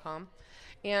 fitchestatesales.com.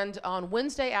 And on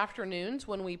Wednesday afternoons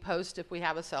when we post if we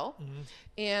have a sale,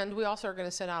 and we also are going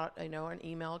to send out, an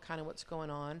email, kind of what's going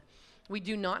on. We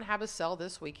do not have a sale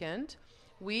this weekend.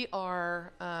 We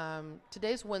are,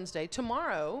 today's Wednesday.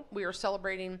 Tomorrow, we are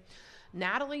celebrating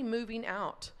Natalie moving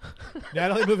out.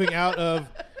 Natalie moving out of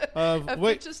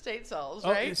Fitch Estate Sales,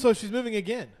 right? So she's moving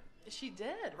again. She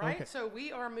did, right? Okay. So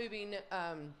we are moving.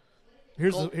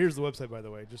 Here's the website, by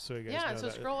the way, just so you guys know. Yeah, so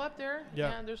scroll up there.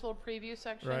 Yeah. There's a little preview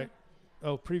section. Right.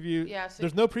 Oh, preview. Yeah. So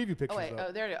there's no preview pictures.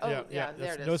 There it is. Oh, yeah,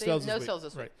 there it is. No sales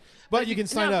this week. Right. But you can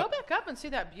sign up. Go back up and see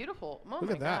that beautiful. Oh,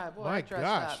 Look at that. God. Boy, My I dressed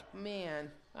gosh. up.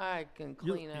 Man, I can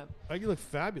clean up. You look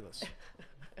fabulous.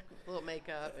 A little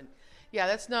makeup and yeah,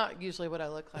 that's not usually what I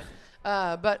look like.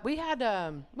 But we had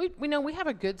we have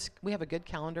a good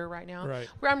calendar right now. Right.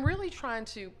 Where I'm really trying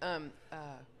to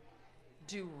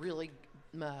do really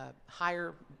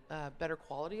higher, better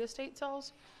quality estate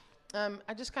sales.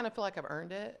 I just kind of feel like I've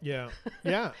earned it. Yeah.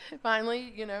 Yeah.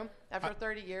 Finally, after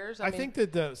 30 years. I think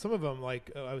that some of them,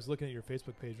 like I was looking at your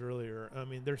Facebook page earlier.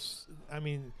 There's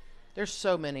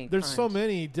so many. There's so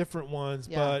many different ones,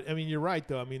 Yeah. but you're right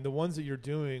though. The ones that you're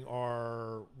doing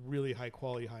are really high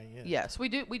quality, high end. Yes, we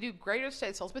do great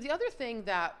estate sales. But the other thing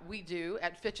that we do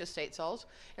at Fitch Estate Sales,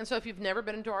 and so if you've never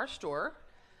been into our store,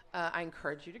 I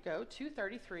encourage you to go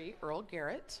 233 Earl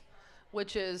Garrett,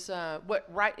 which is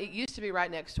it used to be right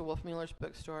next to Wolf Mueller's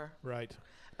bookstore. Right.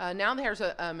 Now there's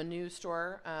a new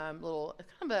store, little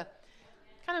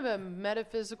kind of a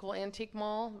metaphysical antique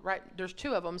mall. Right, there's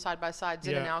two of them side by side,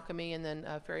 Zen and Alchemy, and then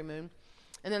Fairy Moon,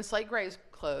 and then Slate Gray's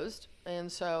closed, and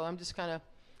so I'm just kind of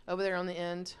over there on the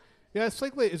end. Yeah,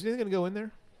 Slate Gray. Is anything going to go in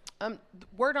there?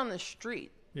 Word on the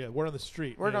street. Yeah, word on the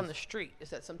street. Word on the street is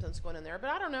that something's going in there, but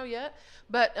I don't know yet.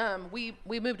 But we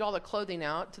moved all the clothing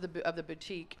out to the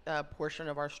boutique portion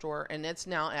of our store, and it's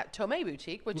now at Tomei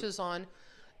Boutique, which is on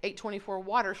 824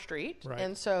 Water Street. Right.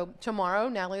 And so tomorrow,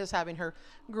 Natalie is having her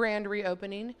grand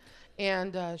reopening,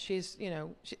 and she's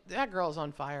that girl's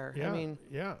on fire. Yeah.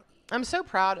 Yeah. I'm so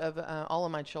proud of all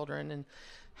of my children and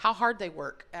how hard they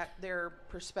work at their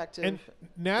perspective. And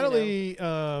Natalie,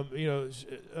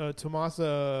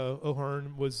 Tomasa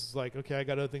O'Hearn was like, okay, I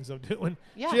got other things I'm doing.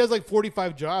 Yeah. She has like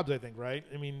 45 jobs, I think, right?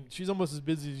 She's almost as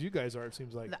busy as you guys are, it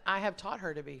seems like. I have taught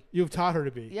her to be. You've taught her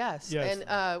to be. Yes. And,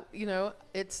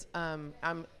 it's,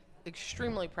 I'm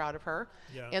extremely proud of her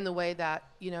and the way that,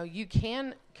 you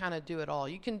can kind of do it all.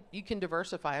 You can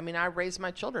diversify. I raised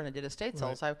my children. I did estate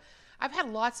sales. Right. I've had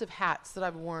lots of hats that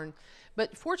I've worn,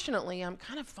 but fortunately I'm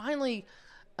kind of finally,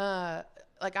 I've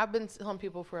been telling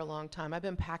people for a long time, I've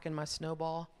been packing my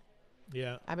snowball.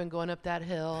 Yeah. I've been going up that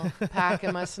hill,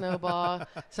 packing my snowball.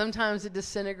 Sometimes it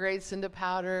disintegrates into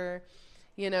powder.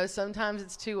 Sometimes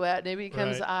it's too wet and it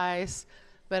becomes ice.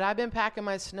 But I've been packing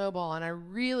my snowball, and I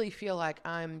really feel like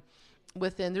I'm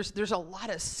within. There's a lot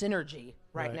of synergy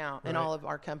right now in all of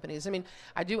our companies.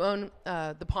 I do own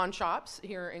the pawn shops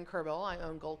here in Kerrville. I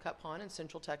own Gold Cup Pawn in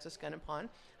Central Texas Gun and Pawn.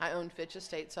 I own Fitch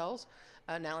Estate Sales.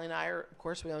 Natalie and I of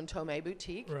course, we own Tomei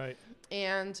Boutique. Right.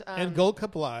 And Gold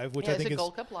Cup Live, which I think is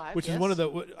Gold Cup Live, which is one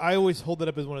of I always hold it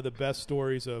up as one of the best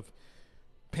stories of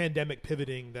pandemic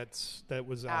pivoting that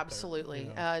was out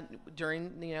absolutely there,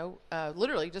 during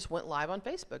literally just went live on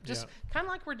Facebook, just kind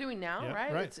of like we're doing now,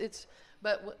 right? It's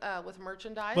with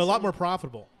merchandise, but a lot more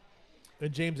profitable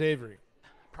than James Avery.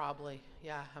 Probably,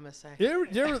 yeah, I must say. You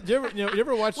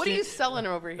ever watch? What are you selling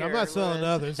over here? I'm not selling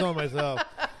nothing. I'm selling myself.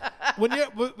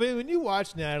 When you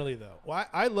watch Natalie though,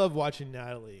 I love watching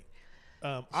Natalie.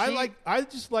 I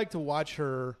just like to watch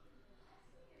her.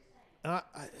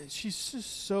 She's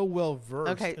just so well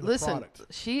versed. Okay, in listen, the product.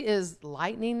 She is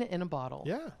lightning in a bottle.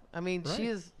 Yeah,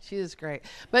 she is great.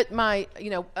 But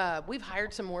we've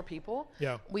hired some more people.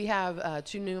 Yeah, we have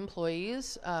 2 new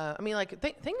employees.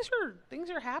 Things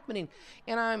are happening,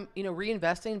 and I'm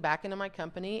reinvesting back into my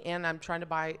company, and I'm trying to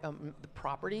buy the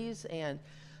properties and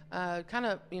kind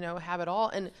of have it all.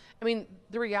 And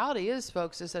the reality is,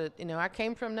 folks, is that I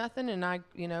came from nothing, and I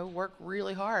work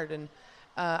really hard, and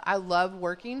I love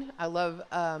working. I love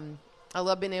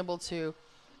being able to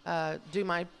do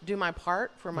my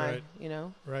part for my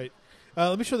Right.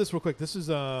 Let me show this real quick. This is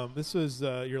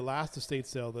your last estate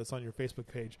sale that's on your Facebook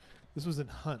page. This was in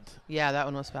Hunt. Yeah, that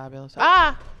one was fabulous.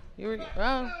 You were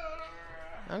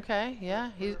okay.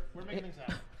 Yeah, we're making things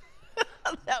happen.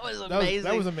 That was amazing.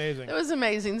 That was amazing. It was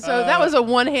amazing. So that was a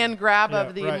one-hand grab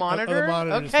of the monitor. Of the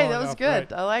monitor okay, that was off,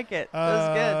 good. right. I like it. That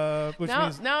was good. Which now,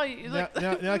 means now you look.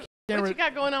 now what you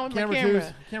got going on with my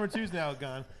camera? Camera 2's now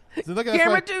gone. So look at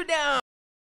Camera 2 down.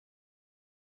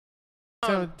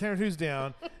 Camera 2's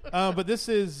down. But this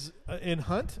is in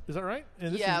Hunt. Is that right?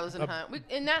 And this it is was in Hunt.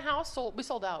 In that house, we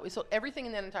sold out. We sold everything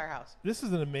in that entire house. This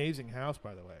is an amazing house,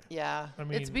 by the way. Yeah. I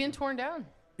mean, it's being torn down.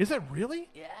 Is that really?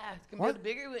 Yeah. It's going to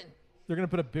be a bigger one. They're going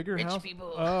to put a bigger Rich house?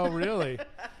 people. Oh, really?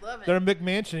 Love it. They're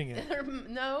McMansioning it.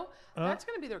 No. That's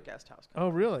going to be their guest house. Oh,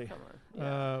 really? Come on.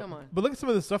 Yeah, come on. But look at some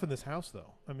of the stuff in this house,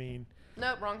 though. I mean.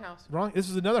 No, wrong house. Wrong. This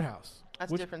is another house.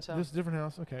 That's a different house. This is a different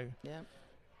house? Okay. Yeah.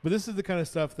 But this is the kind of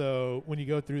stuff, though, when you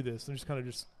go through this, I'm just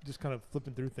kind of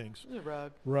flipping through things. There's a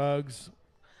rug. Rugs.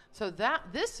 So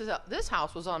this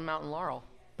house was on Mountain Laurel.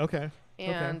 Okay.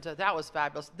 And that was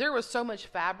fabulous. There was so much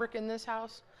fabric in this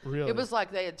house. Really? It was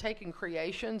like they had taken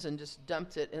Creations and just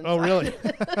dumped it inside. Oh, really?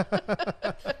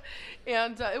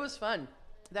 And it was fun.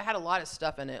 That had a lot of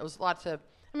stuff in it. It was lots of,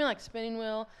 like spinning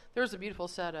wheel. There was a beautiful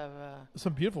set of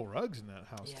some beautiful rugs in that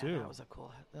house too. That was a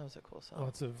cool set.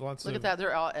 Lots Look of at that.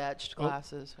 They're all etched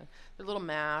glasses. Their little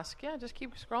mask. Yeah, just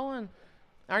keep scrolling.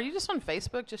 Are you just on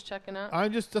Facebook just checking out?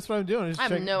 That's what I'm doing. I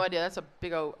have no idea. That's a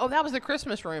big old. Oh, that was the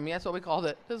Christmas room. Yeah, that's what we called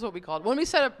it. That's what we called it. When we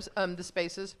set up the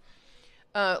spaces,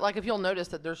 like if you'll notice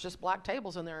that there's just black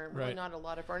tables in there and really not a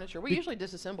lot of furniture. We usually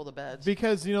disassemble the beds.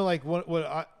 Because, like what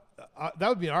that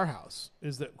would be our house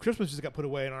is that Christmas just got put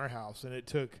away in our house, and it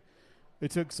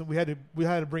took some, we had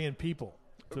to bring in people.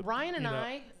 Ryan and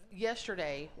I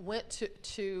yesterday went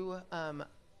to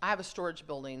I have a storage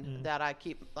building that I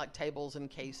keep like tables and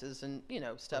cases and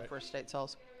stuff for estate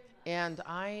sales, and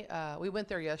we went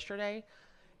there yesterday,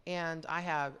 and I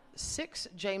have 6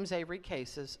 James Avery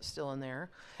cases still in there,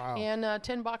 and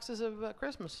 10 boxes of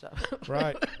Christmas stuff.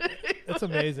 Right, that's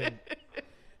amazing.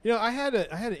 I had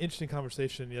an interesting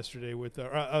conversation yesterday with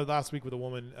last week with a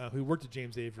woman who worked at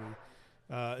James Avery,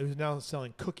 who's now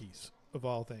selling cookies of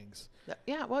all things.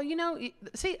 Yeah, well,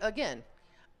 see again.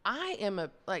 I am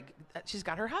she's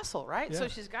got her hustle, right? Yeah. So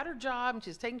she's got her job and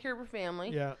she's taking care of her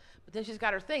family. Yeah. But then she's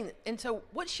got her thing. And so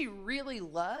what she really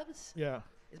loves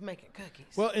is making cookies.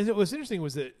 Well, and what was interesting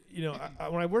was that,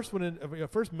 when I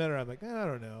first met her, I'm like, I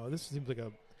don't know. This seems like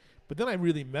but then I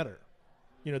really met her.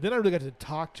 Then I really got to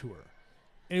talk to her.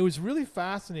 And it was really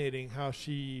fascinating how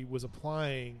she was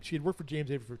applying. She had worked for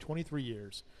James Avery for 23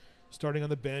 years, starting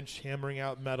on the bench, hammering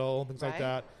out metal and things like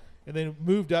that, and then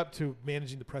moved up to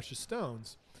managing the precious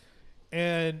stones.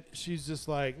 And she's just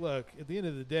like, look, at the end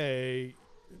of the day,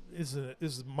 this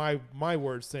is my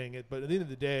words saying it, but at the end of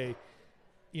the day,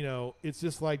 it's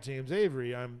just like James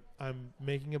Avery. I'm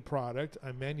making a product.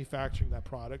 I'm manufacturing that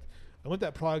product. I want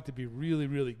that product to be really,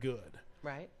 really good.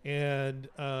 Right. And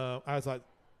I was like,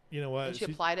 you know what? And she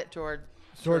applied it towards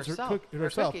herself.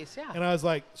 Cookies, yeah. And I was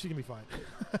like, she can be fine.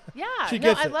 Yeah,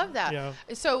 I love that. Yeah.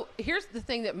 So here's the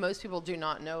thing that most people do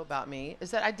not know about me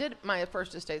is that I did my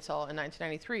first estate sale in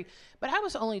 1993, but I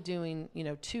was only doing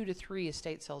 2 to 3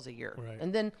 estate sales a year,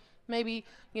 and then maybe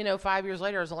 5 years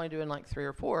later I was only doing like 3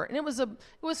 or 4, and it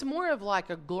was more of like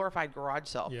a glorified garage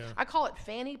sale. Yeah. I call it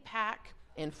fanny pack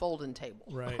and folding table.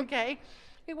 Right. Okay,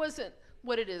 it wasn't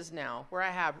what it is now, where I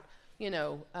have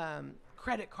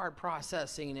credit card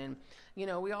processing and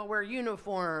we all wear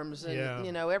uniforms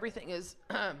and everything is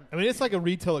I mean, it's like a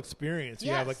retail experience.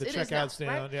 You have like the checkout stand,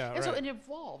 right? Yeah, and so it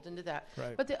evolved into that.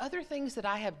 Right. But the other things that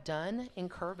I have done in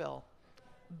Kerrville,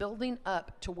 building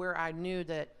up to where I knew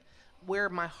that where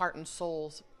my heart and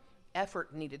soul's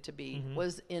effort needed to be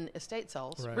was in estate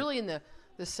sales, really in the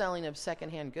selling of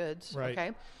secondhand goods. Right.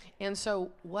 Okay, and so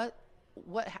what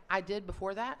I did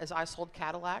before that is I sold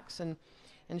Cadillacs and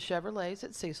Chevrolets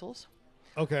at Cecil's.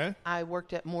 Okay. I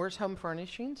worked at Moore's Home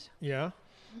Furnishings. Yeah.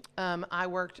 I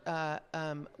worked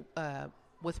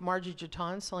with Margie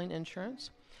Jeton selling insurance.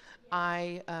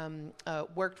 I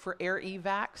worked for Air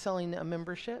Evac selling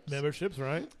memberships. Memberships,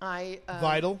 right?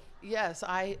 Vital. Yes,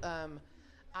 I've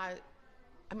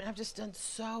just done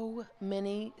so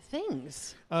many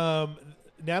things.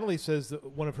 Natalie says that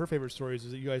one of her favorite stories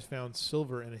is that you guys found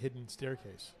silver in a hidden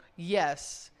staircase.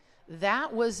 Yes.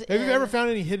 That was. Have you ever found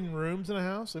any hidden rooms in a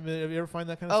house? I mean, have you ever find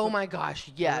that kind of stuff? Oh my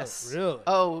gosh, yes. Really?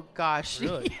 Oh gosh,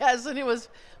 really? Yes, and it was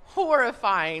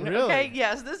horrifying. Really? Okay,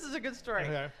 yes, this is a good story.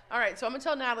 Okay. All right, so I'm gonna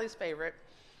tell Natalie's favorite,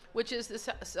 which is this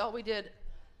sale we did.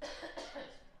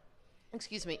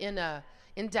 Excuse me,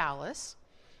 in Dallas,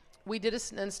 we did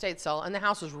an estate sale, and the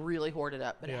house was really hoarded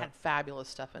up, but it had fabulous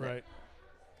stuff in it.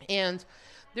 And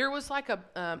there was like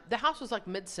the house was like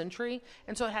mid-century,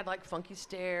 and so it had like funky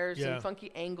stairs and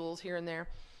funky angles here and there.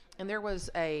 And there was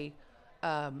a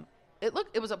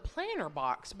it was a planter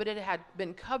box, but it had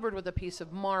been covered with a piece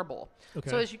of marble. Okay.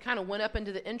 So as you kind of went up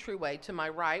into the entryway, to my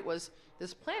right was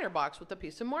this planter box with a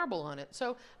piece of marble on it.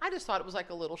 So I just thought it was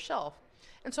like a little shelf.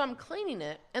 And so I'm cleaning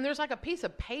it, and there's like a piece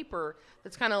of paper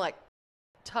that's kind of like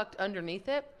tucked underneath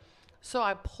it. So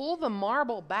I pull the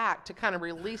marble back to kind of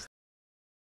release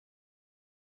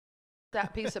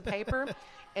that piece of paper.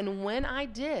 And when I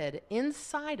did,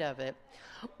 inside of it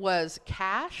was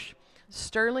cash,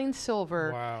 sterling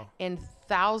silver, wow, and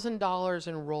 $1,000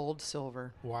 in rolled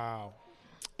silver. Wow.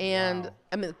 And wow.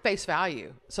 I mean, face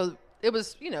value. So it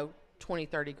was, 20,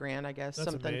 30 grand, I guess. That's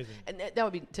something. amazing. And that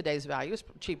would be today's value. It's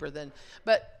cheaper than,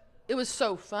 but it was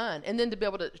so fun. And then to be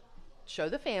able to show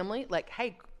the family, like,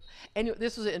 hey, and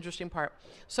this was an interesting part.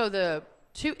 So the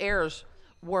two heirs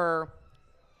were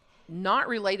not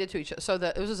related to each other. So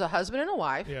it was a husband and a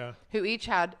wife who each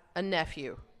had a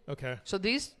nephew. Okay. So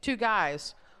these two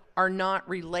guys are not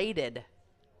related.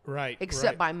 Right.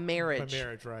 Except by marriage. By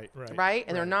marriage, right. Right?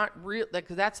 And they're not real,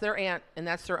 because that's their aunt and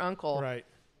that's their uncle. Right.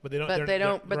 But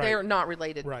they are not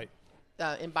related. Right.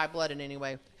 By blood in any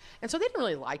way. And so they didn't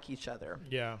really like each other.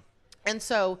 Yeah. And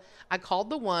so I called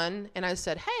the one and I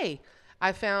said, hey,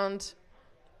 I found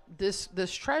this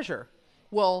treasure.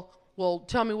 Well,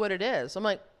 tell me what it is. I'm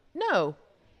like, no,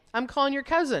 I'm calling your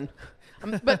cousin.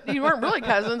 But you weren't really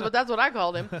cousins, but that's what I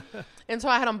called him. And so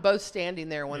I had them both standing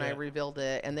there when I revealed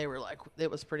it, and they were like, it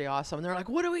was pretty awesome. And they're like,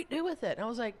 what do we do with it? And I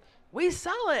was like, we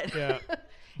sell it. Yeah.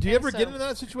 Do you ever get into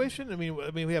that situation? I mean,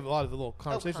 we have a lot of the little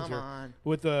conversations here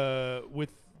with the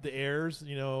heirs.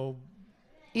 You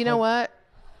know what?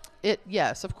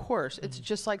 Yes, of course. It's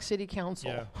just like city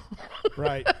council. Yeah.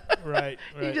 Right.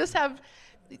 You just have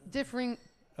different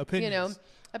opinions.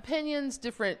 Opinions,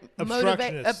 different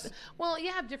motivations.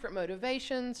 You have different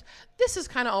motivations. This is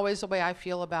kind of always the way I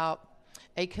feel about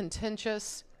a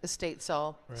contentious estate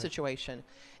sale situation,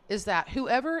 is that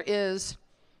whoever is,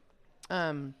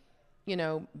 being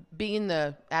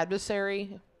the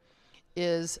adversary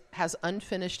has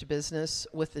unfinished business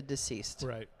with the deceased.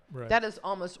 Right. That is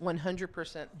almost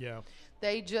 100%. Yeah.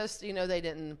 They just,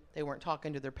 they weren't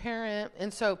talking to their parent.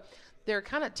 And so they're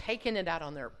kind of taking it out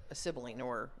on their sibling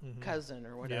or cousin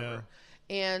or whatever.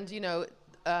 Yeah.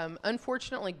 And,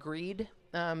 unfortunately, greed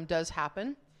does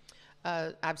happen.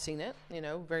 I've seen it,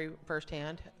 very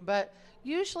firsthand. But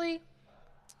usually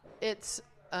it's,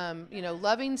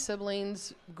 loving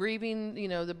siblings, grieving,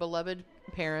 the beloved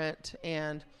parent.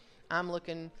 And I'm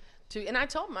looking to, and I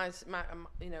tell I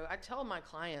tell my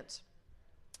clients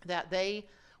that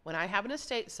when I have an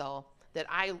estate sale, that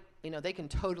they can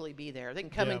totally be there. They can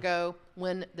come and go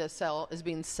when the sale is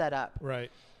being set up.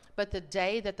 Right. But the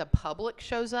day that the public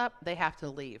shows up, they have to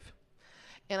leave.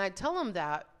 And I tell them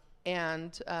that,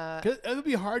 and it would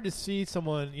be hard to see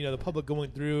someone, the public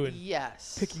going through and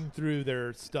picking through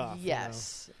their stuff.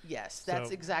 Yes,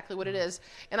 that's exactly what it is.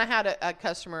 And I had a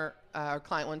customer, or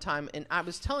client one time, and I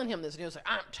was telling him this, and he was like,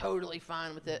 "I'm totally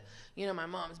fine with it. My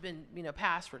mom's been,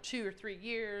 passed for 2 or 3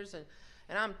 years, and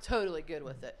I'm totally good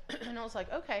with it." And I was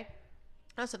like, okay.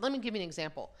 I said, let me give you an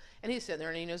example. And he's sitting there,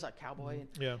 and he knows like cowboy.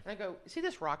 And I go, see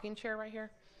this rocking chair right here?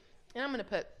 And I'm going to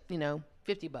put,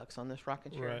 $50 on this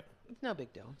rocking chair. Right. No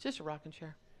big deal. It's just a rocking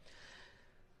chair.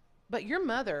 But your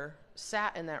mother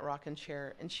sat in that rocking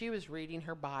chair, and she was reading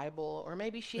her Bible, or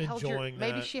maybe she held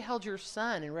your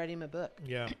son and read him a book.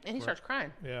 Yeah. And he starts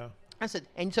crying. Yeah. I said,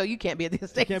 and so you can't be at the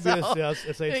estate sale. You can't be at the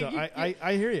estate sale.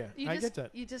 I hear you. I get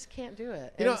that. You just can't do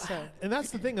it. And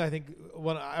that's the thing. I think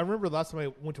when I remember the last time I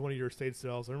went to one of your estate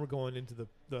sales, I remember going into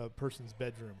the person's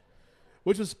bedroom,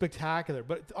 which was spectacular,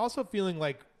 but also feeling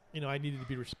like I needed to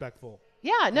be respectful.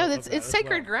 Yeah, no, it's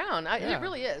sacred ground. It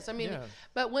really is. I mean,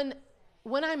 but when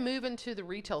I move into the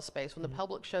retail space, when the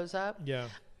public shows up,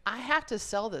 I have to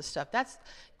sell this stuff. That's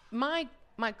my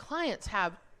clients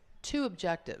have 2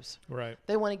 objectives. Right.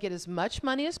 They want to get as much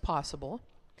money as possible,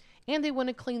 and they want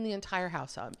to clean the entire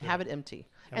house out, have it empty.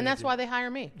 And that's why they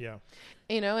hire me. Yeah.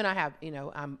 And I have,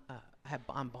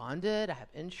 I'm bonded. I have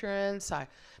insurance.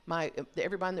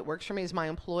 Everybody that works for me is my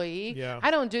employee. Yeah.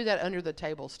 I don't do that under the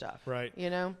table stuff. Right.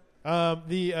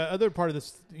 The other part of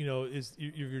this, is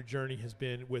your journey has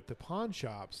been with the pawn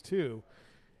shops too.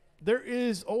 There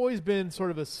is always been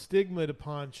sort of a stigma to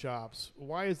pawn shops.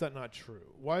 Why is that not true?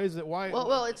 Why is it? Why?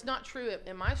 Well, it's not true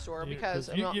in my store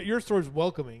because your store is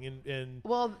welcoming and.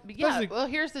 Well, yeah. Well,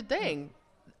 here's the thing.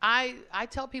 I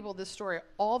tell people this story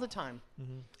all the time,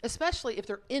 especially if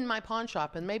they're in my pawn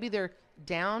shop and maybe they're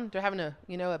down, they're having a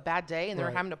bad day and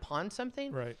they're having to pawn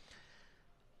something. Right.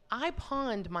 I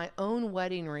pawned my own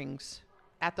wedding rings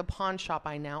at the pawn shop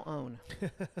I now own.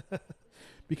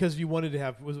 Because you wanted to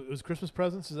have, it was Christmas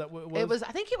presents? Is that what it was? It was,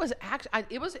 I think it was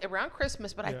it was around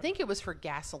Christmas, but I think it was for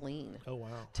gasoline. Oh, wow.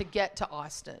 To get to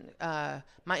Austin.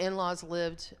 My in-laws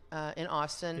lived in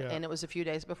Austin, and it was a few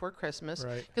days before Christmas.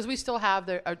 Right. Because we still have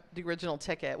the original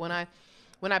ticket. When I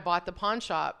bought the pawn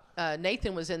shop,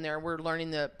 Nathan was in there. We're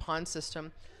learning the pawn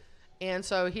system. And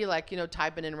so he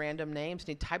typing in random names, and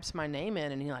he types my name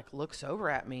in, and he looks over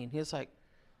at me, and he was like,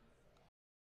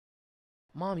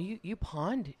 Mom, you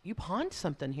pawned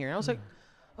something here. And I was like,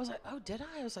 oh, did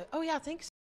I? I was like, oh yeah, I think so.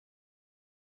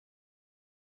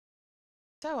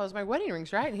 It was my wedding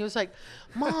rings, right? And he was like,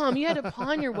 Mom, you had to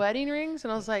pawn your wedding rings?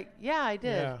 And I was like, yeah, I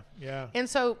did. Yeah. And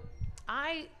so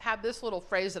I have this little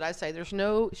phrase that I say, there's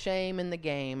no shame in the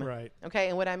game. Right. Okay.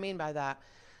 And what I mean by that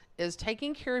is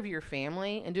taking care of your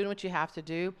family and doing what you have to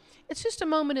do. It's just a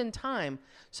moment in time.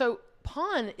 So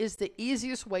pawn is the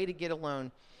easiest way to get a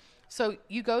loan. So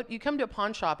you come to a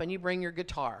pawn shop and you bring your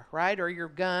guitar, right? Or your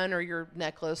gun or your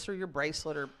necklace or your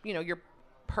bracelet or, your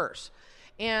purse.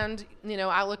 And,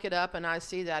 I look it up and I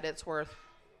see that it's worth,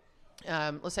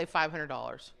 let's say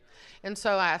 $500. And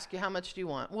so I ask you, how much do you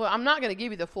want? Well, I'm not going to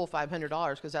give you the full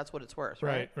 $500 because that's what it's worth,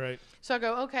 right? Right. So I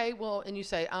go, okay, well, and you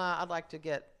say, I'd like to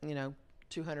get, $200,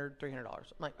 $300. I'm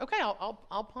like, okay,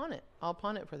 I'll pawn it. I'll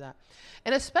pawn it for that.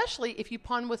 And especially if you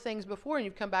pawn with things before and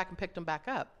you've come back and picked them back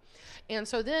up. And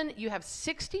so then you have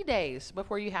 60 days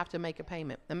before you have to make a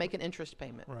payment and make an interest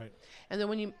payment. Right. And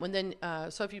then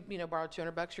so if you borrow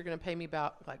 $200, you're going to pay me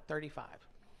about $35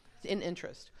 in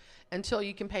interest until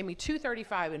you can pay me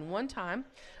 $235 in one time.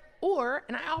 Or,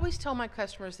 and I always tell my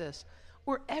customers this,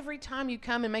 or every time you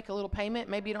come and make a little payment,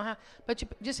 maybe you don't have, but you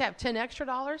just have $10 extra.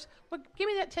 Well, give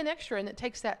me that 10 extra, and it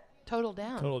takes that total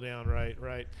down.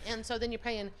 Right. And so then you're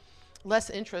paying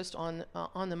less interest on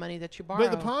the money that you borrow.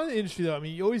 But the pawn industry, though, I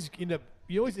mean, you always end up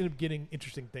getting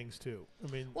interesting things too.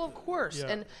 I mean, well, of course,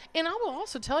 yeah. and I will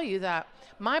also tell you that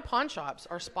my pawn shops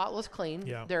are spotless clean.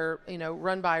 Yeah. They're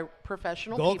run by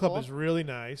professional Gold people. Club is really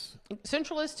nice.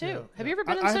 Central is too. Yeah. Have you ever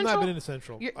been in I Central? have not been into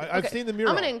Central. I've seen the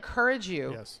mural. I'm going to encourage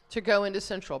you to go into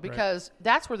Central because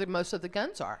that's where most of the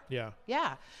guns are.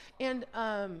 Yeah. And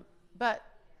but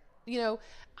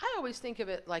I always think of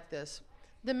it like this: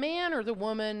 the man or the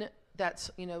woman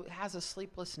that's has a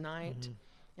sleepless night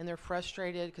and they're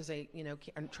frustrated because they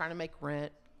are trying to make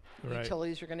rent,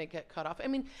 utilities are going to get cut off. I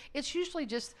mean, it's usually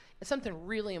just something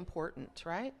really important,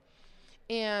 right?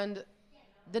 And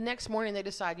the next morning they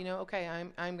decide, okay,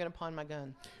 I'm going to pawn my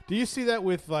gun. Do you see that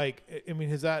with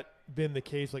has that been the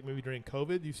case maybe during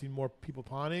COVID? You've seen more people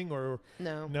pawning or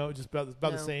no, just about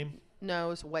the same?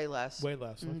 No, it's way less. Way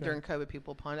less. Okay. During COVID,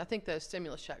 people pawned. I think the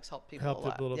stimulus checks helped people a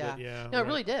lot. A little bit, yeah. No, it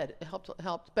really did. It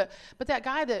helped. But that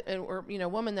guy or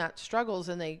woman that struggles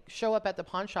and they show up at the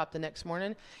pawn shop the next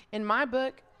morning, in my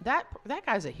book, that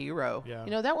guy's a hero.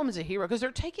 Yeah. That woman's a hero because they're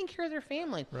taking care of their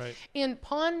family. Right. And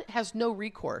pawn has no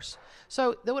recourse.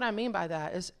 So what I mean by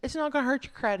that is it's not going to hurt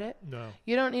your credit. No.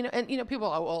 You don't. And people.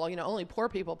 Only poor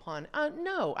people pawn.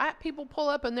 No. People pull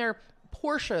up in their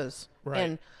Porsches.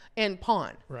 Right. And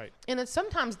pawn. Right. And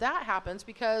sometimes that happens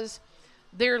because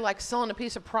they're selling a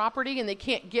piece of property and they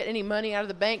can't get any money out of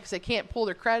the bank because they can't pull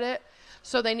their credit.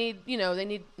 So they need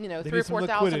 $3,000 or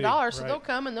 $4,000. So they'll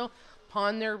come and they'll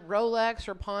pawn their Rolex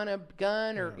or pawn a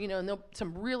gun or, and they'll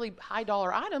some really high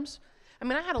dollar items. I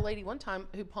mean, I had a lady one time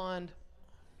who pawned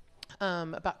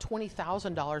about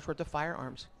 $20,000 worth of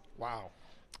firearms. Wow.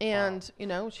 And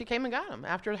she came and got them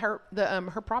after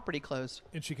her property closed.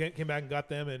 And she came back and got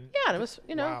them, and and it was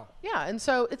wow. Yeah. And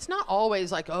so it's not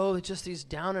always it's just these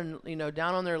down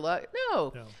on their luck.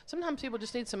 No. Sometimes people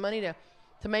just need some money to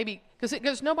maybe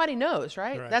because nobody knows,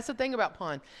 right? That's the thing about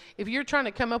pawn. If you're trying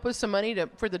to come up with some money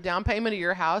for the down payment of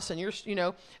your house and you're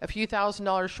a few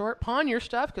 $1,000s short, pawn your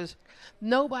stuff because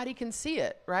nobody can see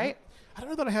it, right? I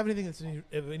don't know that I have anything that's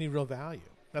of any real value.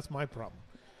 That's my problem.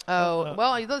 Oh,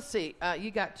 well, let's see. You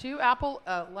got 2 Apple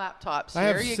laptops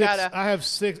here. I have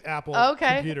 6 Apple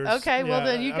computers. Okay, well,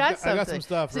 then you got something. I got some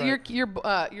stuff, So your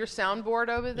soundboard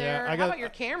over there. How about your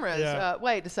cameras? Yeah.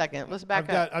 Wait a second. Let's back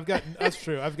up. That's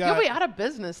true. You'll be out of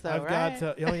business, though, right?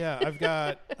 I've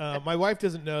got, my wife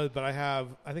doesn't know, but I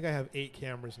think I have 8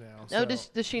 cameras now. So. Oh,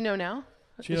 does she know now?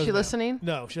 Is she now. listening?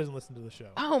 No, she doesn't listen to the show.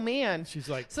 Oh, man. She's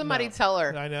like, somebody tell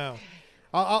her. I know.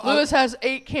 Lewis has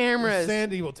 8 cameras.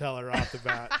 Sandy will tell her off the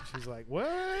bat. She's like,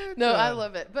 what? No, I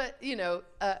love it. But,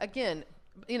 again,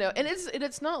 and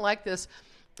it's not like this.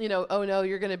 oh no,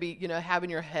 you're going to be, having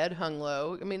your head hung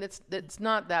low. I mean, it's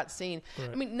not that scene. Right.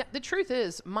 I mean, the truth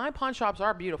is my pawn shops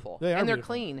are beautiful they're beautiful.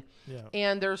 Clean. Yeah.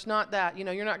 And there's not that,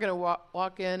 you're not going to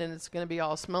walk in and it's going to be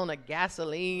all smelling of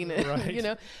gasoline.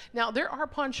 Right. Now there are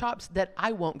pawn shops that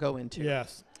I won't go into.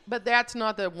 Yes. But that's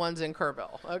not the ones in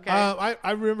Kerrville. Okay.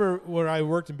 I remember when I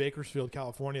worked in Bakersfield,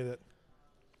 California, that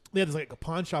they had like a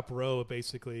pawn shop row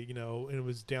basically, and it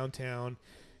was downtown.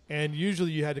 And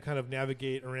usually you had to kind of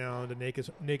navigate around a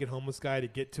naked homeless guy to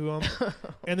get to them.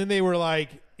 And then they were like,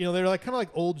 they were like kind of like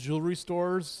old jewelry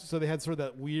stores. So they had sort of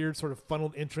that weird sort of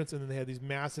funneled entrance, and then they had these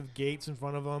massive gates in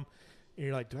front of them. And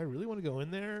you're like, do I really want to go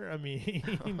in there? I mean,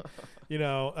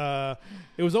 it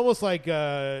was almost like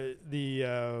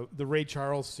the Ray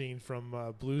Charles scene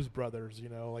from Blues Brothers,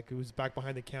 like he was back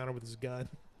behind the counter with his gun,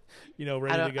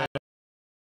 ready to go.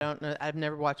 I don't know. I've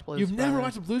never watched Blues You've Brothers. never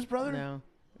watched a Blues Brothers? No.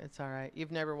 It's all right.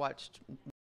 You've never watched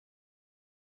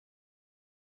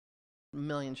a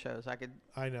million shows. I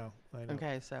know.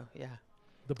 Okay, so yeah.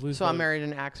 The Blues. So I Married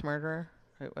an Axe Murderer.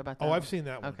 What about that? Oh, I've seen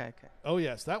that one. Okay. Oh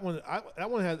yes, that one.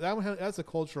 That's a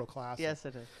cultural classic. Yes,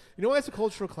 it is. You know why it's a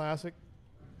cultural classic?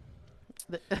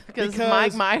 Because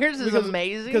Mike Myers is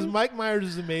amazing. Because Mike Myers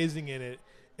is amazing in it,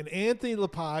 and Anthony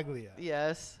LaPaglia.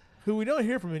 Yes. Who we don't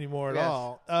hear from anymore at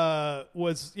all,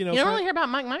 was You don't really hear about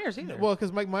Mike Myers either. Well,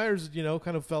 because Mike Myers,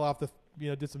 kind of fell off the,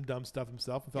 did some dumb stuff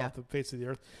himself and fell off the face of the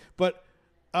earth. But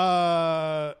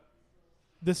the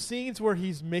scenes where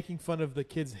he's making fun of the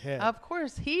kid's head, of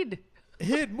course,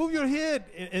 move your head,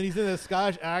 and he's in a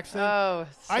Scottish accent. Oh,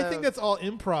 I think that's all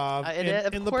improv.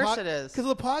 Of course it is. Because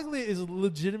LaPaglia is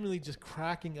legitimately just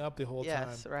cracking up the whole time.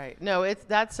 Yes, right. No, there's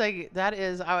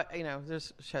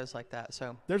shows like that.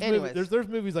 So there's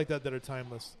movies like that are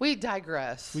timeless. We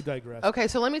digress. Okay,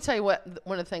 so let me tell you one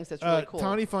of the things that's really cool.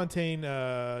 Tawny Fontaine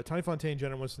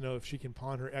Jenner wants to know if she can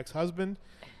pawn her ex-husband.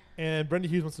 And Brenda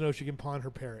Hughes wants to know if she can pawn her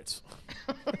parrots.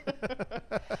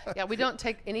 Yeah, we don't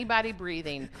take anybody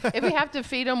breathing. If we have to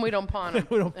feed them, we don't pawn them.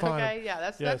 We don't pawn them. Okay,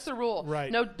 yeah, that's the rule.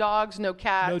 Right. No dogs, no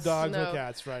cats. No dogs, no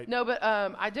cats, right. No, but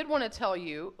I did want to tell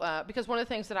you, because one of the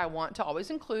things that I want to always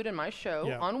include in my show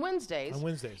on Wednesdays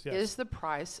is the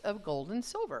price of gold and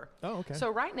silver. Oh, okay. So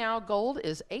right now, gold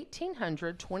is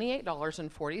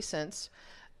 $1,828.40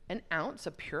 an ounce,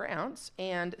 a pure ounce,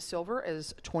 and silver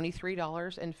is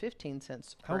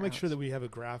 $23.15. I'll make sure that we have a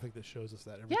graphic that shows us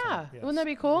that every time. Yeah, wouldn't that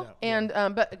be cool? Yeah,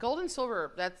 and but gold and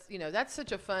silver, that's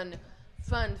such a fun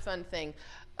thing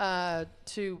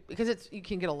because you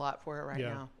can get a lot for it right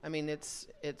now. I mean, it's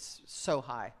so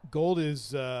high. Gold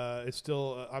is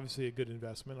still obviously a good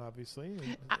investment. Obviously,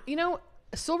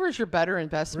 silver is your better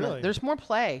investment. Really? There's more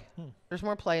play. There's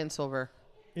more play in silver.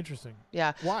 Interesting.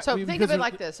 Yeah. Why? So think of it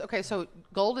like this. Okay, so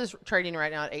gold is trading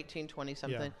right now at 1820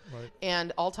 something, right.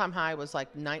 and all-time high was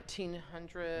like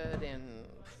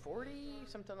 1940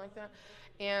 something like that.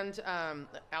 And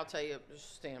I'll tell you,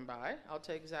 just stand by. I'll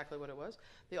tell you exactly what it was.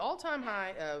 The all-time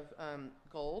high of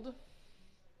gold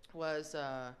was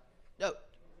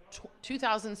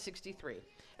 2063,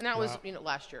 and that was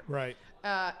last year. Right.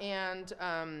 And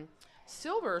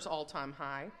silver's all-time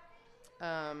high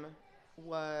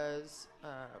was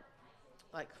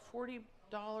like $40,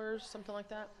 something like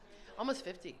that, almost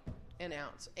 50 an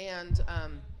ounce. And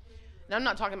now I'm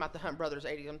not talking about the Hunt Brothers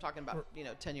 80s. I'm talking about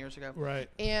 10 years ago. Right.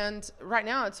 And right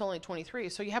now it's only 23,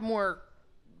 so you have more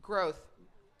growth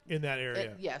in that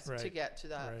area. Yes, right. to get to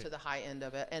the high end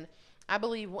of it. And I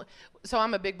believe so.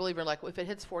 I'm a big believer. Like if it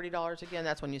hits $40 again,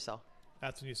 that's when you sell.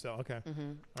 That's when you sell. Okay.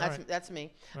 Mm-hmm. That's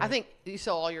me. All I think you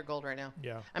sell all your gold right now.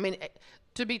 Yeah. I mean,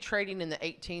 to be trading in the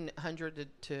 $1,800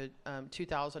 to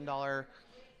 $2,000,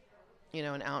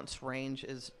 an ounce range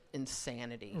is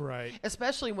insanity. Right.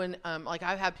 Especially when, like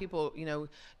I've had people,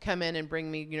 come in and bring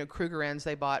me, Kruger ends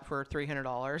they bought for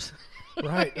 $300.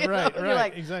 Right. Right. You're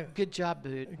like, exactly. Good job,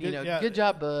 bud. Good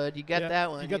job, bud. You got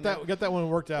that one. You got that one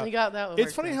worked out. You got that one.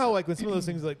 It's funny how like when some of those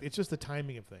things it's just the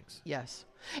timing of things. Yes.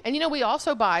 And we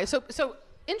also buy so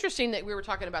interesting that we were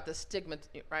talking about the stigma,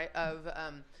 right, of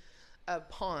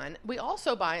pawn. We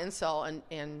also buy and sell and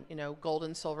gold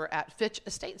and silver at Fitch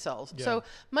Estate Sales. Yeah. So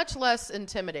much less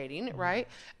intimidating, right?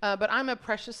 But I'm a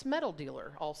precious metal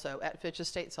dealer also at Fitch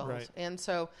Estate Sales. Right. And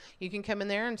so you can come in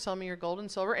there and sell me your gold and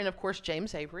silver, and of course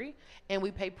James Avery, and we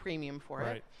pay premium for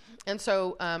it. And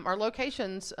so our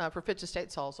locations for Fitch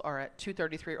Estate Sales are at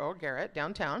 233 Earl Garrett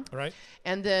downtown. Right.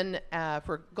 And then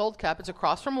for Gold Cup, it's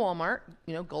across from Walmart,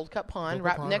 Gold Cup Pawn,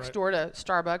 right next door to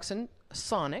Starbucks and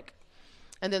Sonic.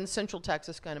 And then Central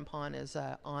Texas Gun and Pawn is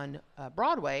on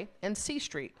Broadway and C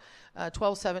Street,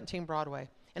 1217 Broadway.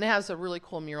 And it has a really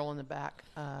cool mural in the back.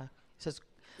 It says,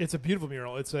 It's a beautiful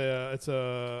mural. It's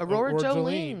a Aurora Jolene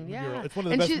Jolene, yeah. mural. It's one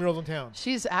of the best murals in town.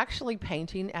 She's actually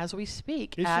painting as we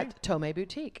speak at Tomei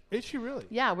Boutique. Is she really?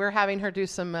 Yeah, we're having her do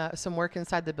some work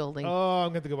inside the building. Oh, I'm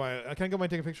going to go by. Can I go by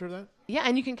and take a picture of that? Yeah,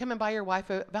 and you can come and buy your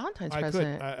wife a Valentine's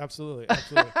present. I could. Absolutely.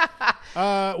 What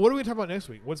are we talking about next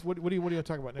week? What do you want to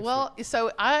talk about next week? Well,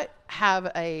 so I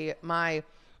have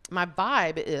my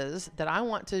vibe is that I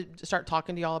want to start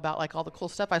talking to y'all about like all the cool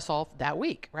stuff I saw that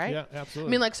week, right? Yeah, absolutely.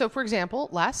 I mean, like, so for example,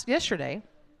 yesterday,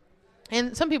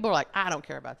 and some people are like, I don't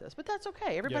care about this, but that's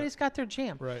okay. Everybody's got their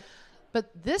jam. Right.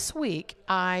 But this week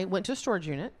I went to a storage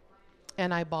unit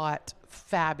and I bought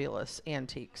fabulous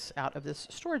antiques out of this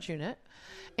storage unit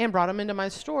and brought them into my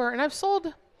store. And I've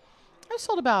sold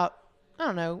about, I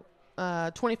don't know,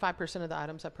 25% of the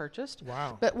items I purchased.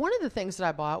 Wow. But one of the things that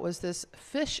I bought was this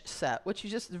fish set, which is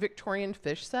just the Victorian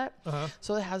fish set. Uh-huh.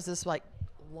 So it has this like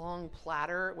long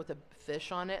platter with a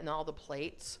fish on it and all the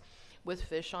plates with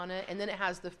fish on it. And then it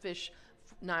has the fish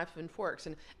knife and forks.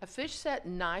 And a fish set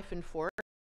knife and fork,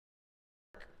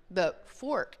 the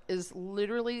fork is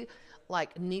literally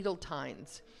like needle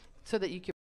tines so that you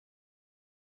can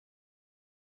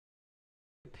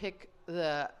pick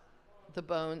the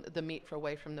meat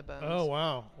away from the bones. Oh,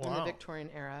 wow. In the Victorian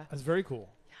era. That's very cool.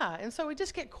 Yeah, and so we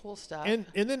just get cool stuff. And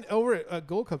then over at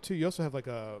Gold Cup too, you also have like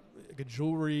a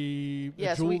jewelry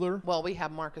jeweler. We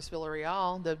have Marcus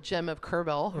Villarreal, the gem of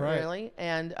Kerrville, right. Really,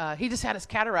 and he just had his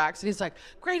cataracts, and he's like,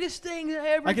 greatest thing I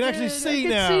ever I can did. actually see I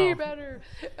now. can see better.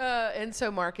 And so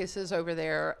Marcus is over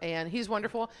there, and he's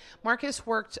wonderful. Marcus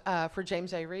worked for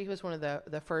James Avery, who was one of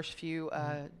the first few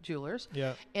jewelers.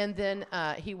 Yeah. And then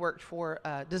he worked for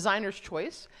Designer's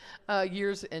Choice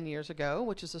years and years ago,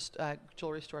 which is a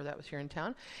jewelry store that was here in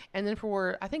town. And then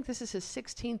I think this is his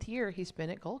 16th year he's been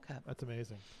at Gold Cup. That's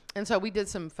amazing. And so we did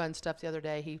some fun stuff the other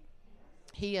day.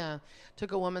 He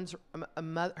took a woman's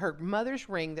her mother's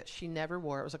ring that she never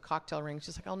wore. It was a cocktail ring.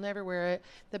 She's like, I'll never wear it.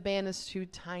 The band is too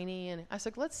tiny. And I was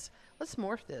like, let's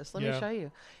morph this. Let me show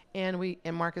you.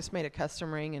 And Marcus made a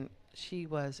custom ring, and she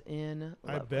was in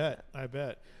love. I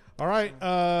bet. All right,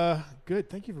 good.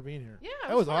 Thank you for being here. Yeah,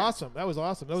 that was awesome. That was a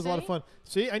lot of fun.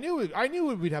 See, I knew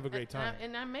we'd have a great time.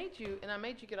 And I made you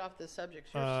get off this subject.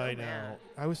 You're I know. Mad.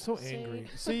 I was so angry.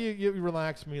 See, you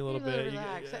relaxed me a little bit.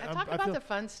 Talk about the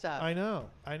fun stuff. I know.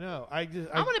 I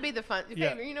want to be the fun.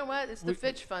 Okay, you know what? It's the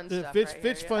Fitch fun stuff.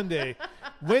 Fitch Fun Day,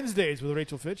 Wednesdays with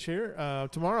Rachel Fitch here.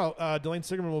 Tomorrow, Delane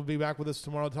Sigerman will be back with us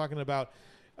tomorrow talking about.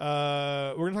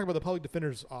 We're going to talk about the public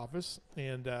defender's office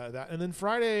and that, and then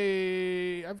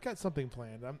Friday I've got something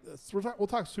planned. We'll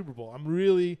talk Super Bowl. I'm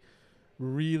really,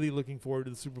 really looking forward to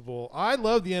the Super Bowl. I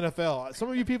love the NFL. Some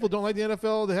of you people don't like the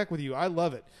NFL. The heck with you. I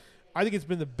love it. I think it's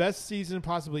been the best season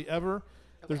possibly ever.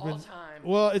 Of all time.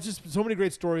 Well, it's just so many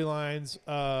great storylines.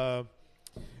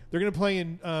 They're going to play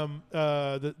in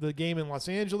the game in Los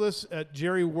Angeles at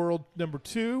Jerry World number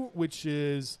 2, which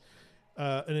is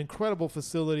an incredible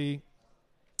facility.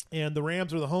 And the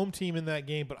Rams are the home team in that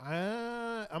game, but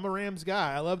I'm a Rams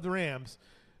guy. I love the Rams,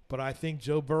 but I think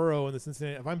Joe Burrow and the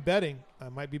Cincinnati. If I'm betting, I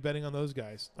might be betting on those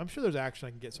guys. I'm sure there's action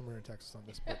I can get somewhere in Texas on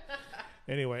this. But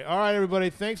anyway, all right, everybody.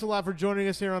 Thanks a lot for joining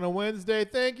us here on a Wednesday.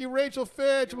 Thank you, Rachel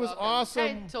Fitch. It was awesome.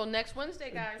 Hey, until next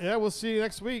Wednesday, guys. Yeah, we'll see you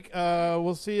next week.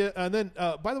 We'll see you. And then,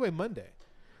 by the way, Monday,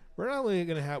 we're not only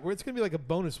going to have. It's going to be like a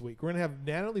bonus week. We're going to have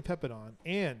Natalie Pepin on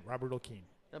and Robert O'Keen.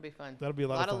 It'll be fun. That'll be a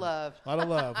lot of fun. Of love. A lot of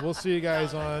love. We'll see you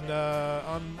guys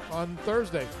on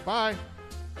Thursday. Bye.